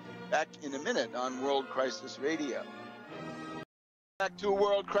 Back in a minute on World Crisis Radio. Back to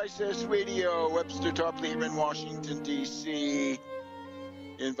World Crisis Radio. Webster Tarpley here in Washington, D.C.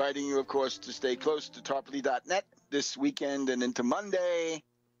 Inviting you, of course, to stay close to tarpley.net this weekend and into Monday.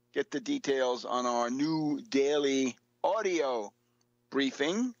 Get the details on our new daily audio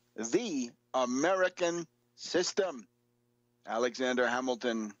briefing, The American System. Alexander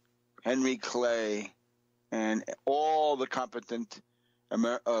Hamilton, Henry Clay, and all the competent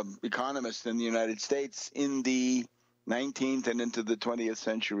economists in the United States in the 19th and into the 20th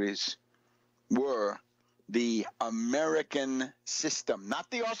centuries were the American system, not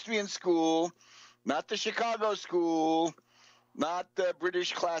the Austrian school, not the Chicago school, not the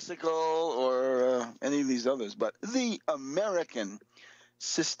British classical or any of these others, but the American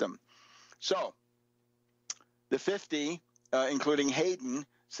system. So the 50, including Hayden,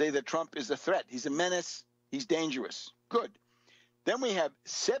 say that Trump is a threat. He's a menace. He's dangerous. Good. Then we have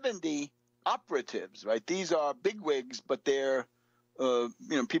 70 operatives, right? These are bigwigs, but they're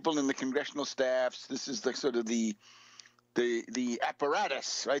people in the congressional staffs. This is the sort of the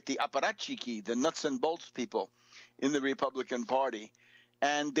apparatus, right? The apparatchiki, the nuts and bolts people in the Republican Party.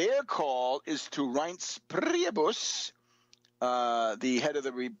 And their call is to Reince Priebus, the head of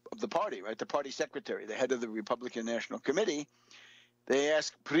the party, right? The party secretary, the head of the Republican National Committee. They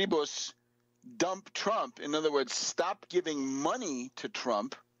ask Priebus, dump Trump. In other words, stop giving money to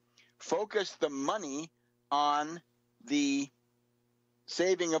Trump. Focus the money on the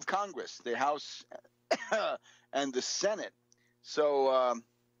saving of Congress, the House and the Senate. So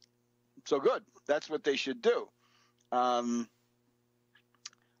good. That's what they should do.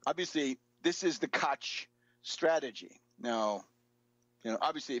 Obviously, this is the Koch strategy. Now,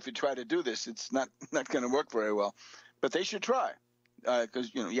 obviously, if you try to do this, it's not going to work very well. But they should try,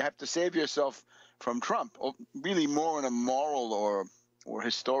 because you have to save yourself from Trump, really more in a moral or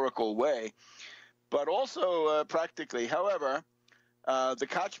historical way, but also practically. However, the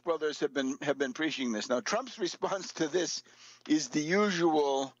Koch brothers have been preaching this. Now, Trump's response to this is the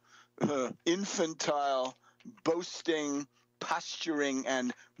usual infantile boasting, posturing,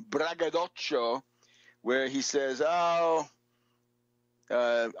 and braggadocio, where he says, I'm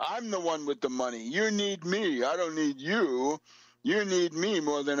the one with the money. You need me. I don't need you. You need me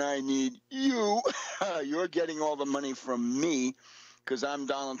more than I need you. You're getting all the money from me because I'm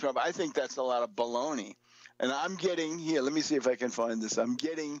Donald Trump. I think that's a lot of baloney. And I'm getting, here, let me see if I can find this. I'm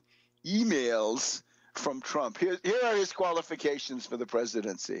getting emails from Trump. Here are his qualifications for the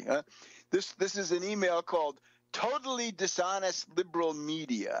presidency. This is an email called Totally Dishonest Liberal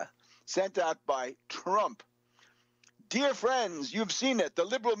Media, sent out by Trump. Dear friends, you've seen it. The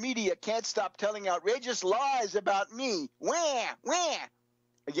liberal media can't stop telling outrageous lies about me. Where?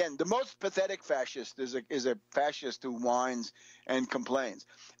 Again, the most pathetic fascist is a fascist who whines and complains.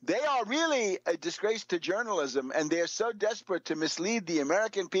 They are really a disgrace to journalism, and they're so desperate to mislead the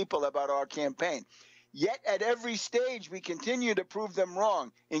American people about our campaign. Yet at every stage, we continue to prove them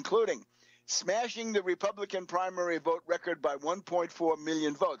wrong, including smashing the Republican primary vote record by 1.4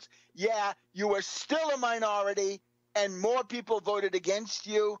 million votes. Yeah, you were still a minority, and more people voted against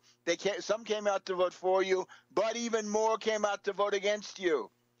you. Some came out to vote for you, but even more came out to vote against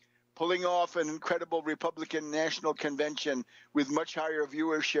you. Pulling off an incredible Republican National Convention with much higher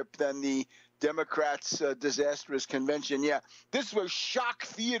viewership than the Democrats' disastrous convention. Yeah, this was shock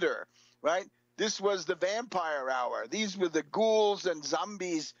theater, right? This was the vampire hour. These were the ghouls and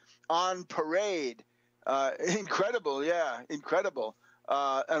zombies on parade. Incredible, yeah, incredible.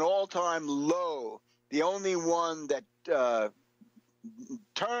 An all-time low the only one that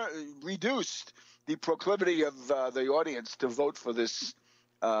reduced the proclivity of the audience to vote for this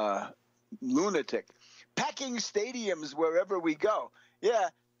lunatic. Packing stadiums wherever we go. Yeah,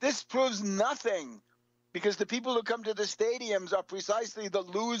 this proves nothing, because the people who come to the stadiums are precisely the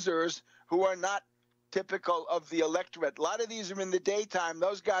losers who are not typical of the electorate. A lot of these are in the daytime.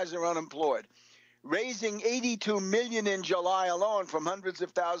 Those guys are unemployed. Raising $82 million in July alone from hundreds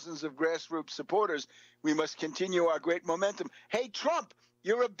of thousands of grassroots supporters. We must continue our great momentum. Hey, Trump,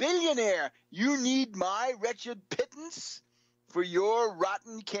 you're a billionaire. You need my wretched pittance for your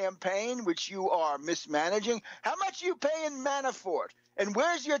rotten campaign, which you are mismanaging. How much you pay in Manafort? And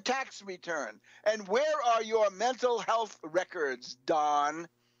where's your tax return? And where are your mental health records, Don?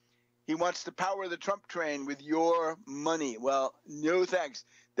 He wants to power the Trump train with your money. Well, no thanks.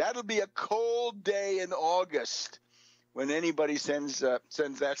 That'll be a cold day in August when anybody sends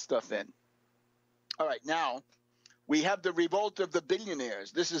that stuff in. All right, now we have the revolt of the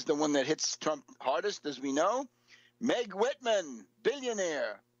billionaires. This is the one that hits Trump hardest, as we know. Meg Whitman,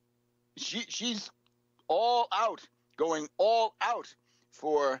 billionaire. She's all out, going all out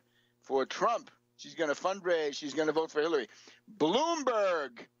for Trump. She's going to fundraise. She's going to vote for Hillary.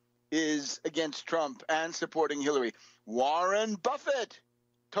 Bloomberg is against Trump and supporting Hillary. Warren Buffett,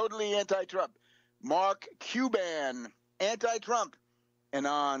 totally anti-Trump. Mark Cuban, anti-Trump, and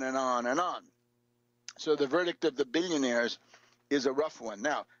on and on and on. So the verdict of the billionaires is a rough one.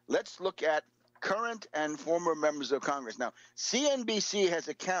 Now, let's look at current and former members of Congress. Now, CNBC has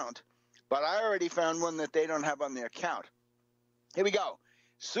a count, but I already found one that they don't have on their count. Here we go.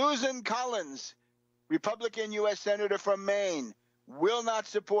 Susan Collins, Republican U.S. Senator from Maine, will not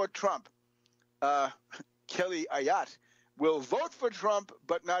support Trump. Kelly Ayotte will vote for Trump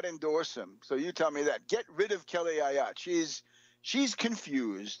but not endorse him. So you tell me that. Get rid of Kelly Ayotte. She's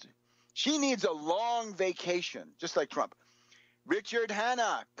confused. She needs a long vacation, just like Trump. Richard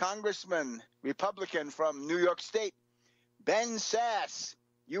Hanna, Congressman, Republican from New York State. Ben Sasse,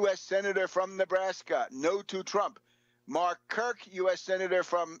 U.S. Senator from Nebraska, no to Trump. Mark Kirk, U.S. Senator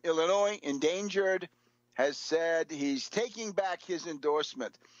from Illinois, endangered, has said he's taking back his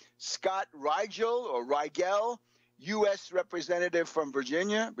endorsement. Scott Rigel, U.S. Representative from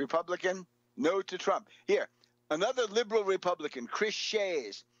Virginia, Republican, no to Trump. Here, another liberal Republican, Chris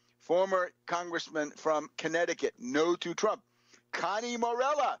Shays, former congressman from Connecticut, no to Trump. Connie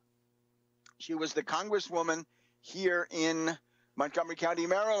Morella, she was the congresswoman here in Montgomery County,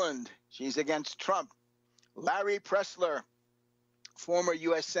 Maryland. She's against Trump. Larry Pressler, former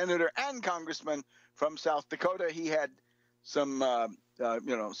U.S. Senator and congressman from South Dakota. He had some,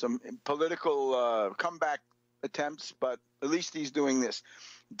 some political comeback attempts, but at least he's doing this.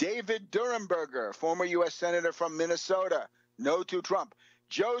 David Durenberger, former U.S. Senator from Minnesota, no to Trump.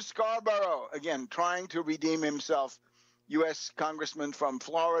 Joe Scarborough, again, trying to redeem himself, U.S. Congressman from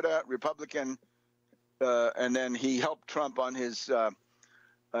Florida, Republican, and then he helped Trump on his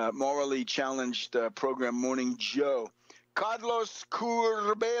morally challenged program, Morning Joe. Carlos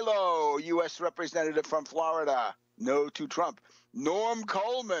Curbelo, U.S. Representative from Florida, no to Trump. Norm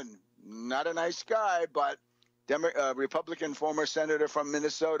Coleman, not a nice guy, but Republican former senator from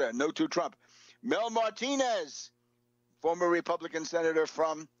Minnesota, no to Trump. Mel Martinez, former Republican senator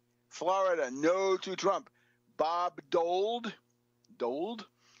from Florida, no to Trump. Bob Dole,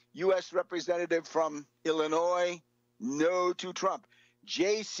 U.S. Representative from Illinois, no to Trump.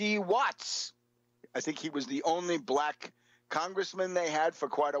 J.C. Watts, I think he was the only black congressman they had for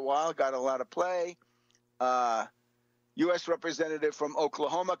quite a while, got a lot of play. U.S. Representative from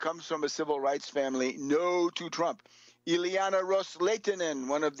Oklahoma, comes from a civil rights family, no to Trump. Ileana Ros-Lehtinen,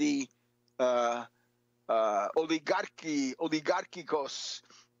 one of the oligarchicos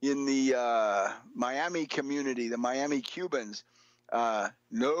in the Miami community, the Miami Cubans,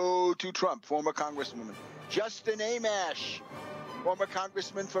 no to Trump, former congresswoman. Justin Amash, former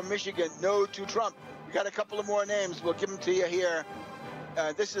congressman from Michigan, no to Trump. We got a couple of more names. We'll give them to you here.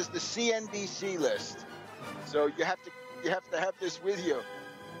 This is the CNBC list, so you have to have this with you.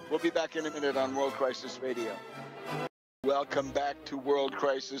 We'll be back in a minute on World Crisis Radio. Welcome back to World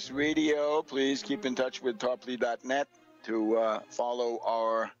Crisis Radio. Please keep in touch with Tarpley.net to follow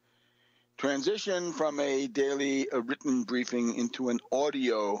our transition from a daily written briefing into an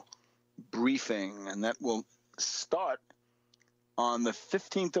audio briefing, and that will start on the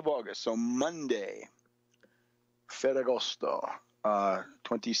 15th of August, so Monday, Ferragosto,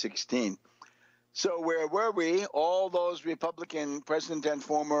 2016. So where were we? All those Republican president and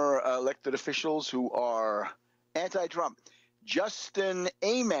former elected officials who are anti-Trump. Justin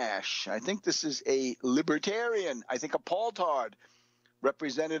Amash, I think this is a libertarian, I think a Paultard,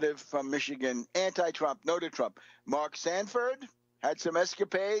 representative from Michigan, anti-Trump, no to Trump. Mark Sanford had some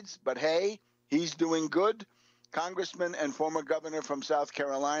escapades, but hey, he's doing good. Congressman and former governor from South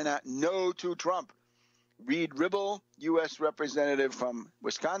Carolina, no to Trump. Reed Ribble, U.S. representative from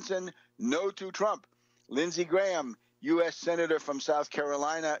Wisconsin, no to Trump. Lindsey Graham, U.S. senator from South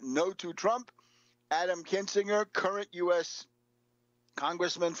Carolina, no to Trump. Adam Kinzinger, current U.S.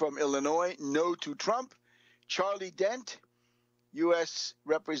 congressman from Illinois, no to Trump. Charlie Dent, U.S.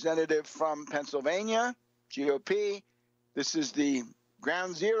 representative from Pennsylvania, GOP. This is the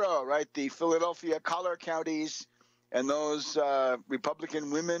ground zero, right? The Philadelphia collar counties and those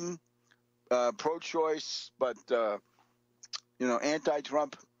Republican women, pro-choice, but,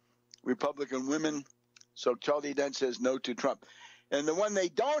 anti-Trump Republican women. So Charlie Dent says no to Trump. And the one they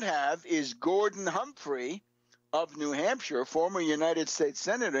don't have is Gordon Humphrey of New Hampshire, former United States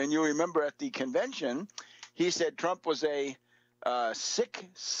Senator. And you remember at the convention, he said Trump was a sick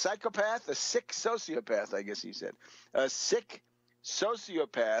psychopath, a sick sociopath, I guess he said. A sick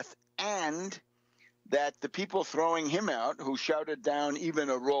sociopath, and that the people throwing him out, who shouted down even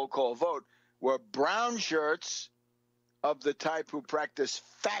a roll call vote, were brown shirts of the type who practice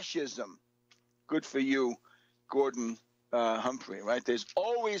fascism. Good for you, Gordon Humphrey, right? There's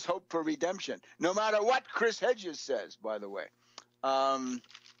always hope for redemption, no matter what Chris Hedges says, by the way.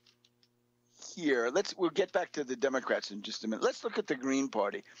 We'll get back to the Democrats in just a minute. Let's look at the Green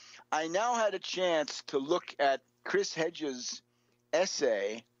Party. I now had a chance to look at Chris Hedges'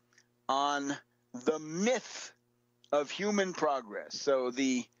 essay on the myth of human progress. So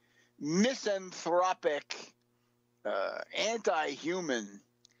the misanthropic, anti-human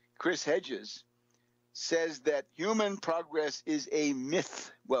Chris Hedges says that human progress is a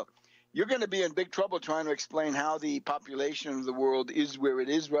myth. Well, you're going to be in big trouble trying to explain how the population of the world is where it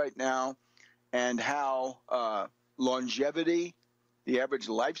is right now and how longevity, the average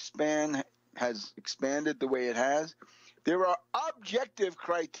lifespan, has expanded the way it has. There are objective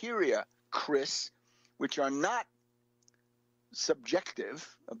criteria, Chris, which are not subjective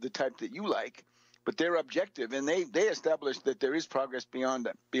of the type that you like, but they're objective, and they establish that there is progress beyond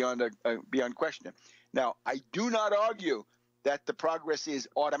question. Now, I do not argue that the progress is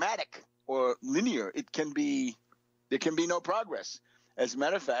automatic or linear. There can be no progress. As a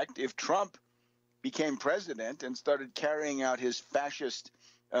matter of fact, if Trump became president and started carrying out his fascist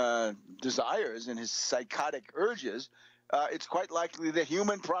desires and his psychotic urges, it's quite likely that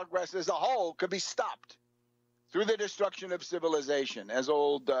human progress as a whole could be stopped through the destruction of civilization, as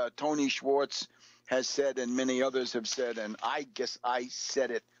old Tony Schwartz has said and many others have said, and I guess I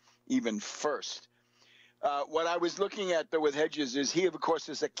said it even first. What I was looking at, though, with Hedges is he, of course,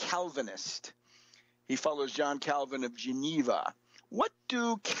 is a Calvinist. He follows John Calvin of Geneva. What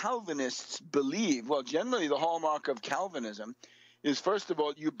do Calvinists believe? Well, generally the hallmark of Calvinism is, first of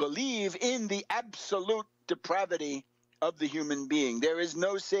all, you believe in the absolute depravity of the human being. There is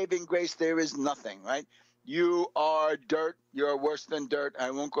no saving grace. There is nothing, right? You are dirt. You're worse than dirt.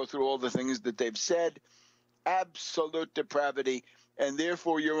 I won't go through all the things that they've said. Absolute depravity. And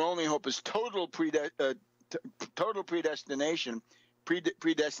therefore, your only hope is total predestination,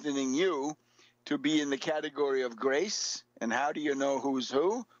 predestining you to be in the category of grace. And how do you know who's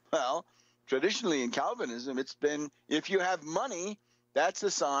who? Well, traditionally in Calvinism, it's been if you have money, that's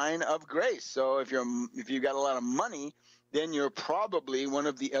a sign of grace. So if you got a lot of money, then you're probably one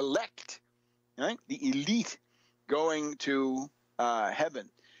of the elect, right? The elite going to heaven.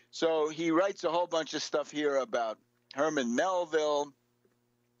 So he writes a whole bunch of stuff here about Herman Melville.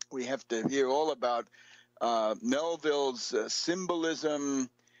 We have to hear all about Melville's symbolism.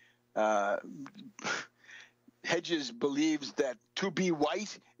 Hedges believes that to be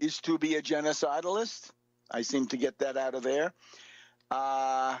white is to be a genocidalist. I seem to get that out of there.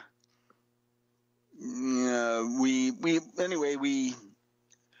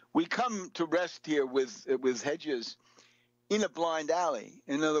 We come to rest here with Hedges in a blind alley.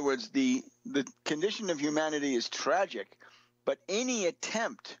 In other words, the condition of humanity is tragic, but any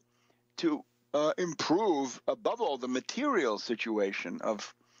attempt to improve, above all, the material situation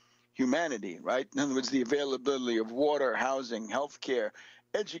of humanity, right? In other words, the availability of water, housing, healthcare,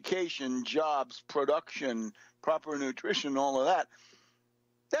 education, jobs, production, proper nutrition, all of that.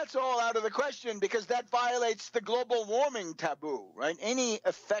 That's all out of the question because that violates the global warming taboo, right? Any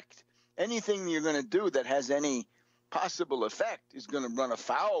effect, anything you're going to do that has any possible effect is going to run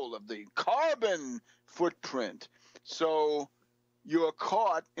afoul of the carbon footprint. So you're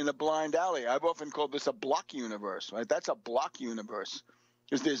caught in a blind alley. I've often called this a block universe, right? That's a block universe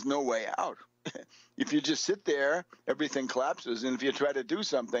because there's no way out. If you just sit there, everything collapses. And if you try to do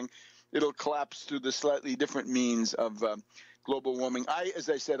something, it'll collapse through the slightly different means of global warming. As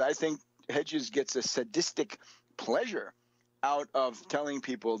I said, I think Hedges gets a sadistic pleasure out of telling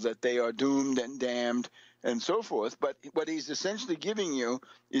people that they are doomed and damned and so forth. But what he's essentially giving you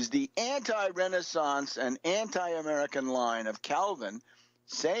is the anti-Renaissance and anti-American line of Calvin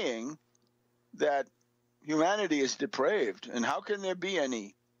saying that humanity is depraved, and how can there be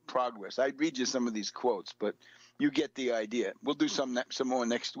any progress? I'd read you some of these quotes, but you get the idea. We'll do some more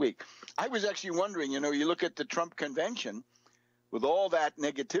next week. I was actually wondering, you look at the Trump convention with all that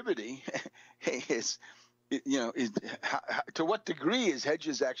negativity, to what degree is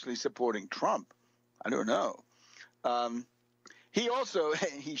Hedges actually supporting Trump? I don't know.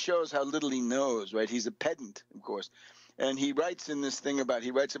 He shows how little he knows, right? He's a pedant, of course. And he writes in this thing about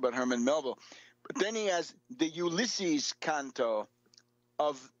Herman Melville. But then he has the Ulysses canto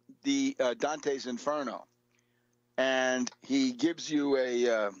of the Dante's Inferno. And he gives you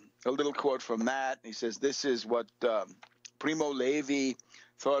a little quote from that. He says, this is what Primo Levi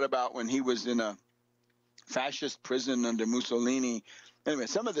thought about when he was in a fascist prison under Mussolini. Anyway,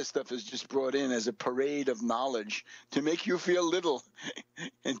 some of this stuff is just brought in as a parade of knowledge to make you feel little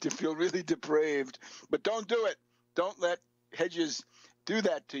and to feel really depraved. But don't do it. Don't let Hedges do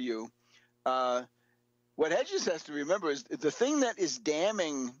that to you. What Hedges has to remember is the thing that is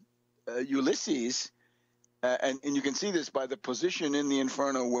damning Ulysses, and you can see this by the position in the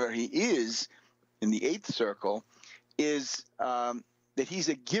Inferno where he is in the 8th circle, is that he's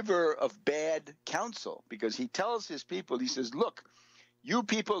a giver of bad counsel, because he tells his people, he says, look, you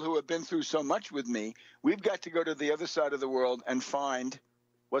people who have been through so much with me, we've got to go to the other side of the world and find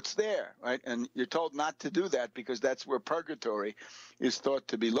what's there, right? And you're told not to do that because that's where purgatory is thought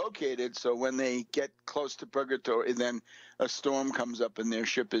to be located. So when they get close to purgatory, then a storm comes up and their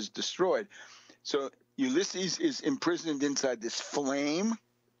ship is destroyed. So Ulysses is imprisoned inside this flame,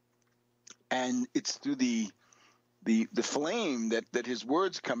 and it's through the flame that his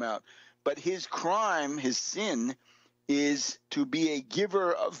words come out. But his crime, his sin, is to be a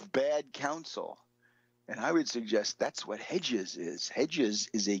giver of bad counsel. And I would suggest that's what Hedges is. Hedges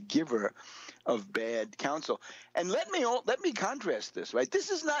is a giver of bad counsel. And let me contrast this, right? This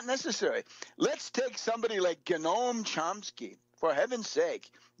is not necessary. Let's take somebody like Noam Chomsky. For heaven's sake,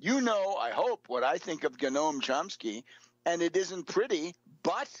 I hope, what I think of Noam Chomsky, and it isn't pretty,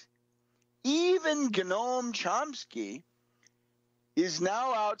 but even Noam Chomsky is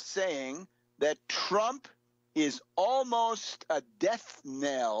now out saying that Trump is almost a death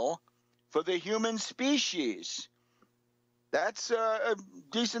knell for the human species. That's a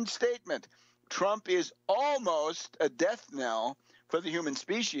decent statement. Trump is almost a death knell for the human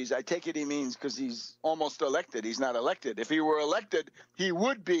species. I take it he means because he's almost elected. He's not elected. If he were elected, he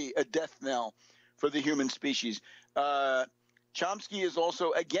would be a death knell for the human species. Chomsky is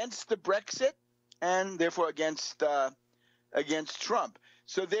also against the Brexit and therefore against Trump.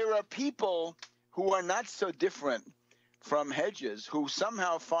 So there are people who are not so different from Hedges who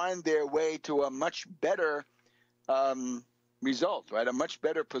somehow find their way to a much better result, right? A much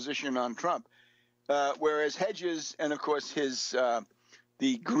better position on Trump. Whereas Hedges and, of course, the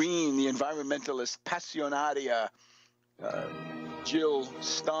environmentalist passionaria, Jill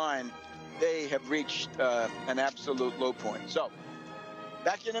Stein, they have reached an absolute low point. So,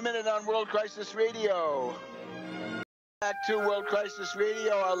 back in a minute on World Crisis Radio. Back to World Crisis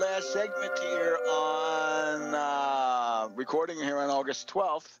Radio, our last segment here on recording here on August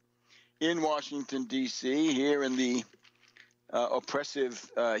 12th in Washington, D.C., here in the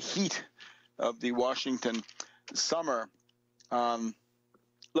oppressive heat of the Washington summer.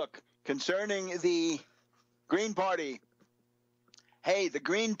 Look, concerning the Green Party, hey, the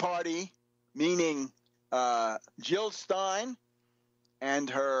Green Party, meaning Jill Stein and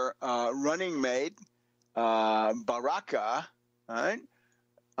her running mate, Baraka, right?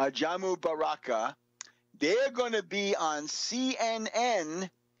 Jamu Baraka, they're going to be on CNN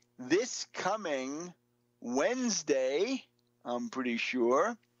this coming Wednesday, I'm pretty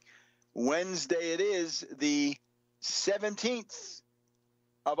sure. Wednesday it is, the 17th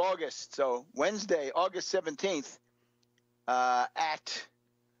of August. So Wednesday, August 17th, at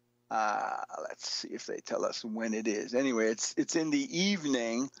let's see if they tell us when it is. Anyway, it's in the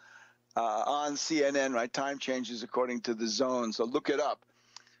evening on CNN, right? Time changes according to the zone, so look it up.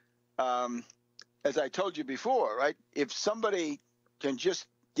 As I told you before, right? If somebody can just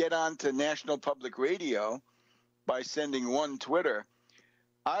get onto National Public Radio by sending one Twitter,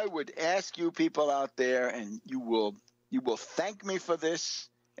 I would ask you people out there, and you will thank me for this.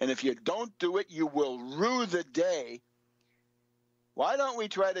 And if you don't do it, you will rue the day. Why don't we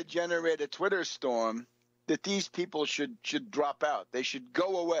try to generate a Twitter storm that these people should drop out? They should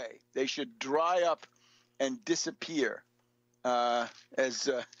go away. They should dry up and disappear. As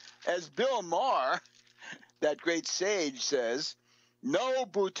Bill Maher, that great sage, says, no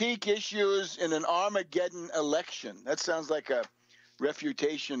boutique issues in an Armageddon election. That sounds like a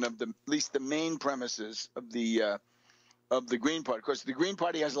refutation of at least the main premises of the Green Party. Of course, the Green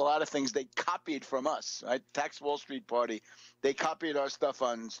Party has a lot of things they copied from us, right? Tax Wall Street Party, they copied our stuff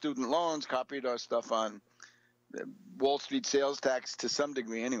on student loans, copied our stuff on Wall Street sales tax to some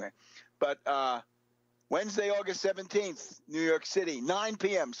degree anyway. But Wednesday, August 17th, New York City, 9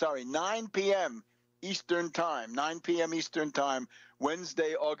 p.m. Eastern Time, 9 p.m. Eastern Time,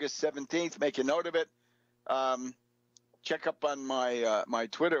 Wednesday, August 17th. Make a note of it. Check up on my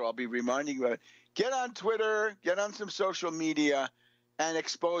Twitter. I'll be reminding you. Get on Twitter, get on some social media, and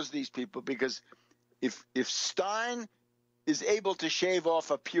expose these people, because if Stein is able to shave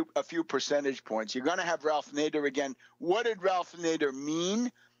off a few percentage points, you're going to have Ralph Nader again. What did Ralph Nader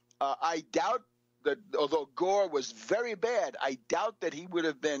mean? I doubt that, although Gore was very bad, I doubt that he would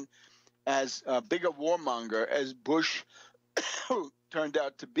have been as big a warmonger as Bush turned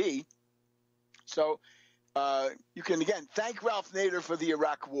out to be. So you can, again, thank Ralph Nader for the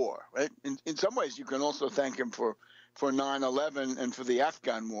Iraq War. Right? In some ways, you can also thank him for 9/11 and for the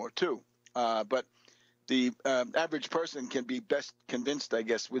Afghan War, too. But the average person can be best convinced, I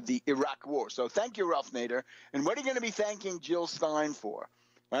guess, with the Iraq War. So thank you, Ralph Nader. And what are you going to be thanking Jill Stein for?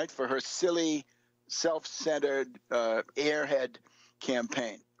 Right? For her silly, self-centered, airhead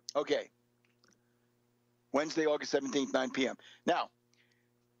campaign. Okay. Wednesday, August 17th, 9 p.m. Now,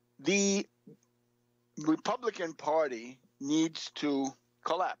 the Republican Party needs to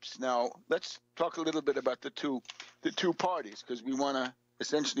collapse. Now, let's talk a little bit about the two parties, because we want to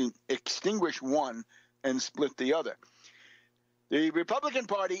essentially extinguish one and split the other. The Republican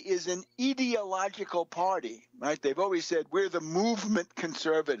Party is an ideological party, right? They've always said, we're the movement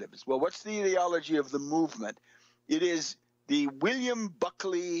conservatives. Well, what's the ideology of the movement? It is the William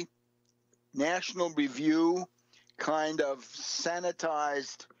Buckley National Review kind of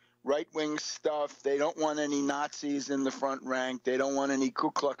sanitized right-wing stuff. They don't want any Nazis in the front rank. They don't want any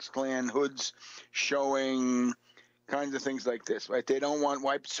Ku Klux Klan hoods showing, kinds of things like this, right? They don't want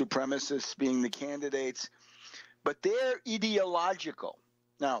white supremacists being the candidates. But they're ideological.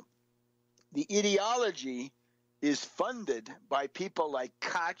 Now, the ideology is funded by people like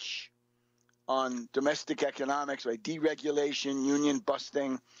Koch on domestic economics, right? Deregulation, union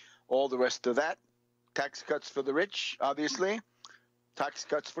busting, all the rest of that. Tax cuts for the rich, obviously. Tax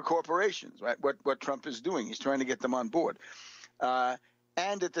cuts for corporations, right? What Trump is doing, he's trying to get them on board. And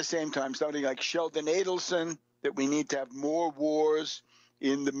at the same time, something like Sheldon Adelson, that we need to have more wars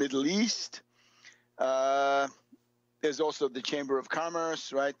in the Middle East. There's also the Chamber of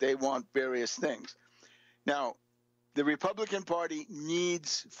Commerce, right? They want various things. Now, the Republican Party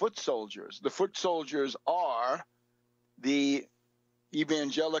needs foot soldiers. The foot soldiers are the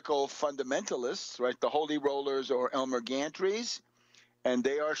evangelical fundamentalists, right? The Holy Rollers or Elmer Gantrys. And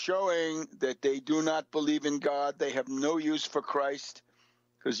they are showing that they do not believe in God. They have no use for Christ,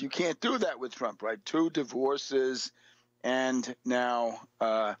 because you can't do that with Trump, right? 2 divorces, and now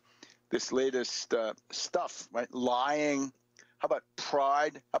this latest stuff, right? Lying. How about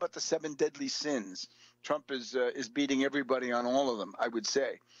pride? How about the 7 deadly sins? Trump is beating everybody on all of them, I would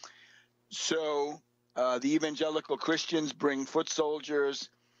say. So the evangelical Christians bring foot soldiers.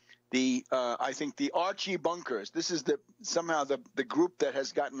 I think the Archie bunkers, this is somehow the group that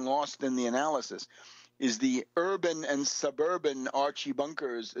has gotten lost in the analysis, is the urban and suburban Archie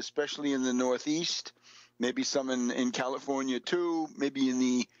bunkers, especially in the Northeast, maybe some in California too, maybe in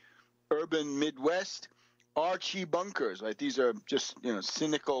the urban Midwest. Archie bunkers, right? These are just,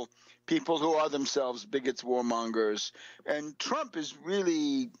 cynical people who are themselves bigots, warmongers. And Trump is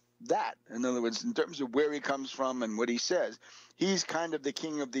really that. In other words, in terms of where he comes from and what he says, he's kind of the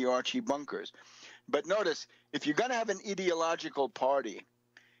king of the Archie bunkers. But notice, if you're going to have an ideological party,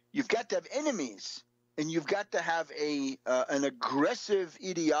 you've got to have enemies, and you've got to have an aggressive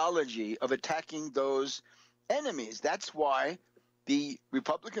ideology of attacking those enemies. That's why the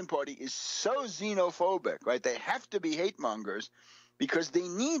Republican Party is so xenophobic, right? They have to be hate mongers because they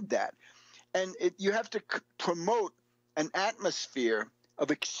need that. And you have to promote an atmosphere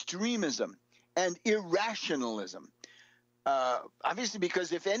of extremism and irrationalism. Obviously,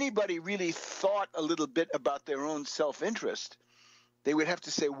 because if anybody really thought a little bit about their own self-interest, they would have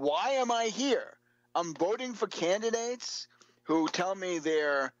to say, why am I here? I'm voting for candidates who tell me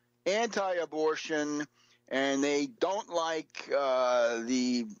they're anti-abortion and they don't like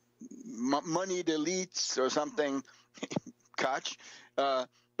the moneyed elites or something, Koch,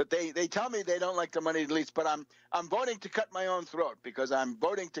 But they tell me they don't like the money elites, but I'm voting to cut my own throat because I'm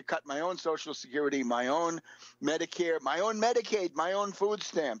voting to cut my own Social Security, my own Medicare, my own Medicaid, my own food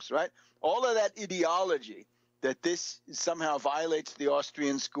stamps, right? All of that ideology that this somehow violates the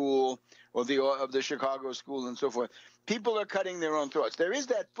Austrian school or the Chicago school and so forth. People are cutting their own throats. There is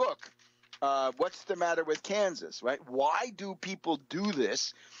that book, What's the Matter with Kansas, right? Why do people do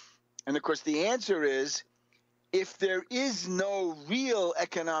this? And of course, the answer is, if there is no real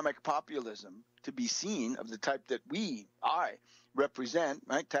economic populism to be seen of the type that I represent,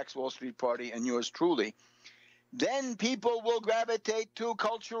 right, Tax Wall Street Party and yours truly, then people will gravitate to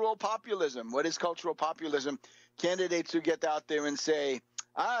cultural populism. What is cultural populism? Candidates who get out there and say,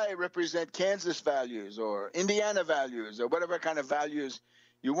 I represent Kansas values or Indiana values or whatever kind of values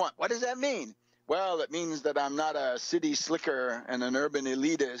you want. What does that mean? Well, it means that I'm not a city slicker and an urban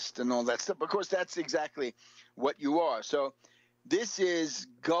elitist and all that stuff. Of course, that's exactly what you are. So this is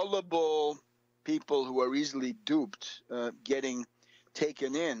gullible people who are easily duped, getting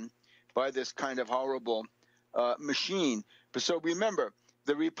taken in by this kind of horrible machine. But so remember,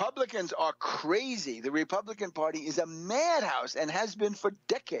 the Republicans are crazy. The Republican Party is a madhouse and has been for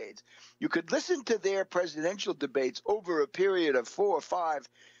decades. You could listen to their presidential debates over a period of 4, 5,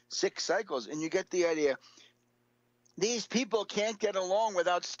 6 cycles, and you get the idea. These people can't get along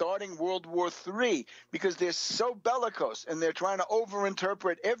without starting World War III because they're so bellicose and they're trying to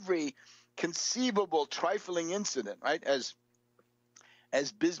overinterpret every conceivable trifling incident, right? As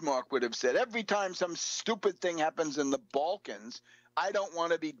Bismarck would have said, every time some stupid thing happens in the Balkans, I don't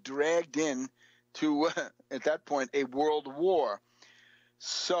want to be dragged in to, at that point, a world war.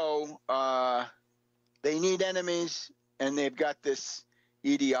 So they need enemies, and they've got this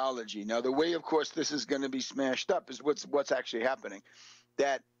ideology. Now, the way, of course, this is going to be smashed up is what's actually happening.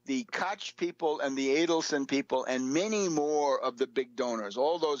 That the Koch people and the Adelson people and many more of the big donors,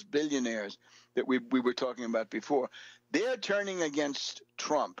 all those billionaires that we were talking about before, they're turning against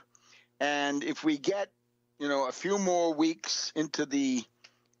Trump. And if we get, a few more weeks into the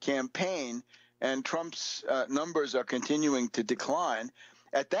campaign and Trump's numbers are continuing to decline,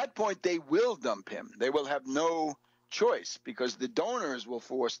 at that point they will dump him. They will have no choice because the donors will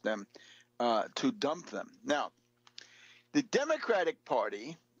force them to dump them. Now, the Democratic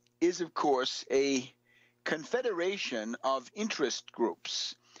Party is, of course, a confederation of interest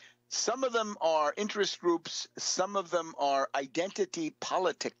groups. Some of them are interest groups. Some of them are identity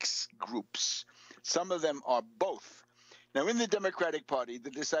politics groups. Some of them are both. Now, in the Democratic Party, the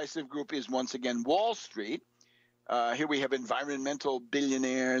decisive group is once again Wall Street. Here we have environmental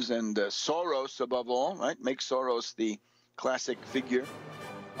billionaires and Soros above all, right? Make Soros the classic figure.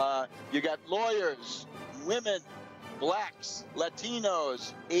 You got lawyers, women, blacks,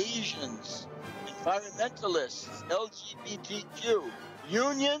 Latinos, Asians, environmentalists, LGBTQ,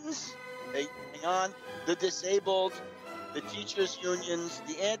 unions, hang on, the disabled, the teachers' unions,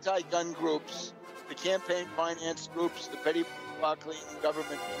 the anti-gun groups, the campaign finance groups, the petty broccoli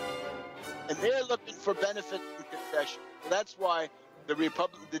government, and they're looking for benefit and concession. That's why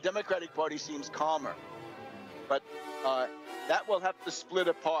the Democratic Party seems calmer. But that will have to split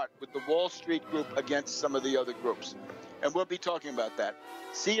apart with the Wall Street group against some of the other groups. And we'll be talking about that.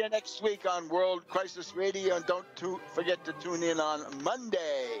 See you next week on World Crisis Radio, and don't forget to tune in on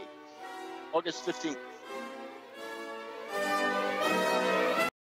Monday, August 15th.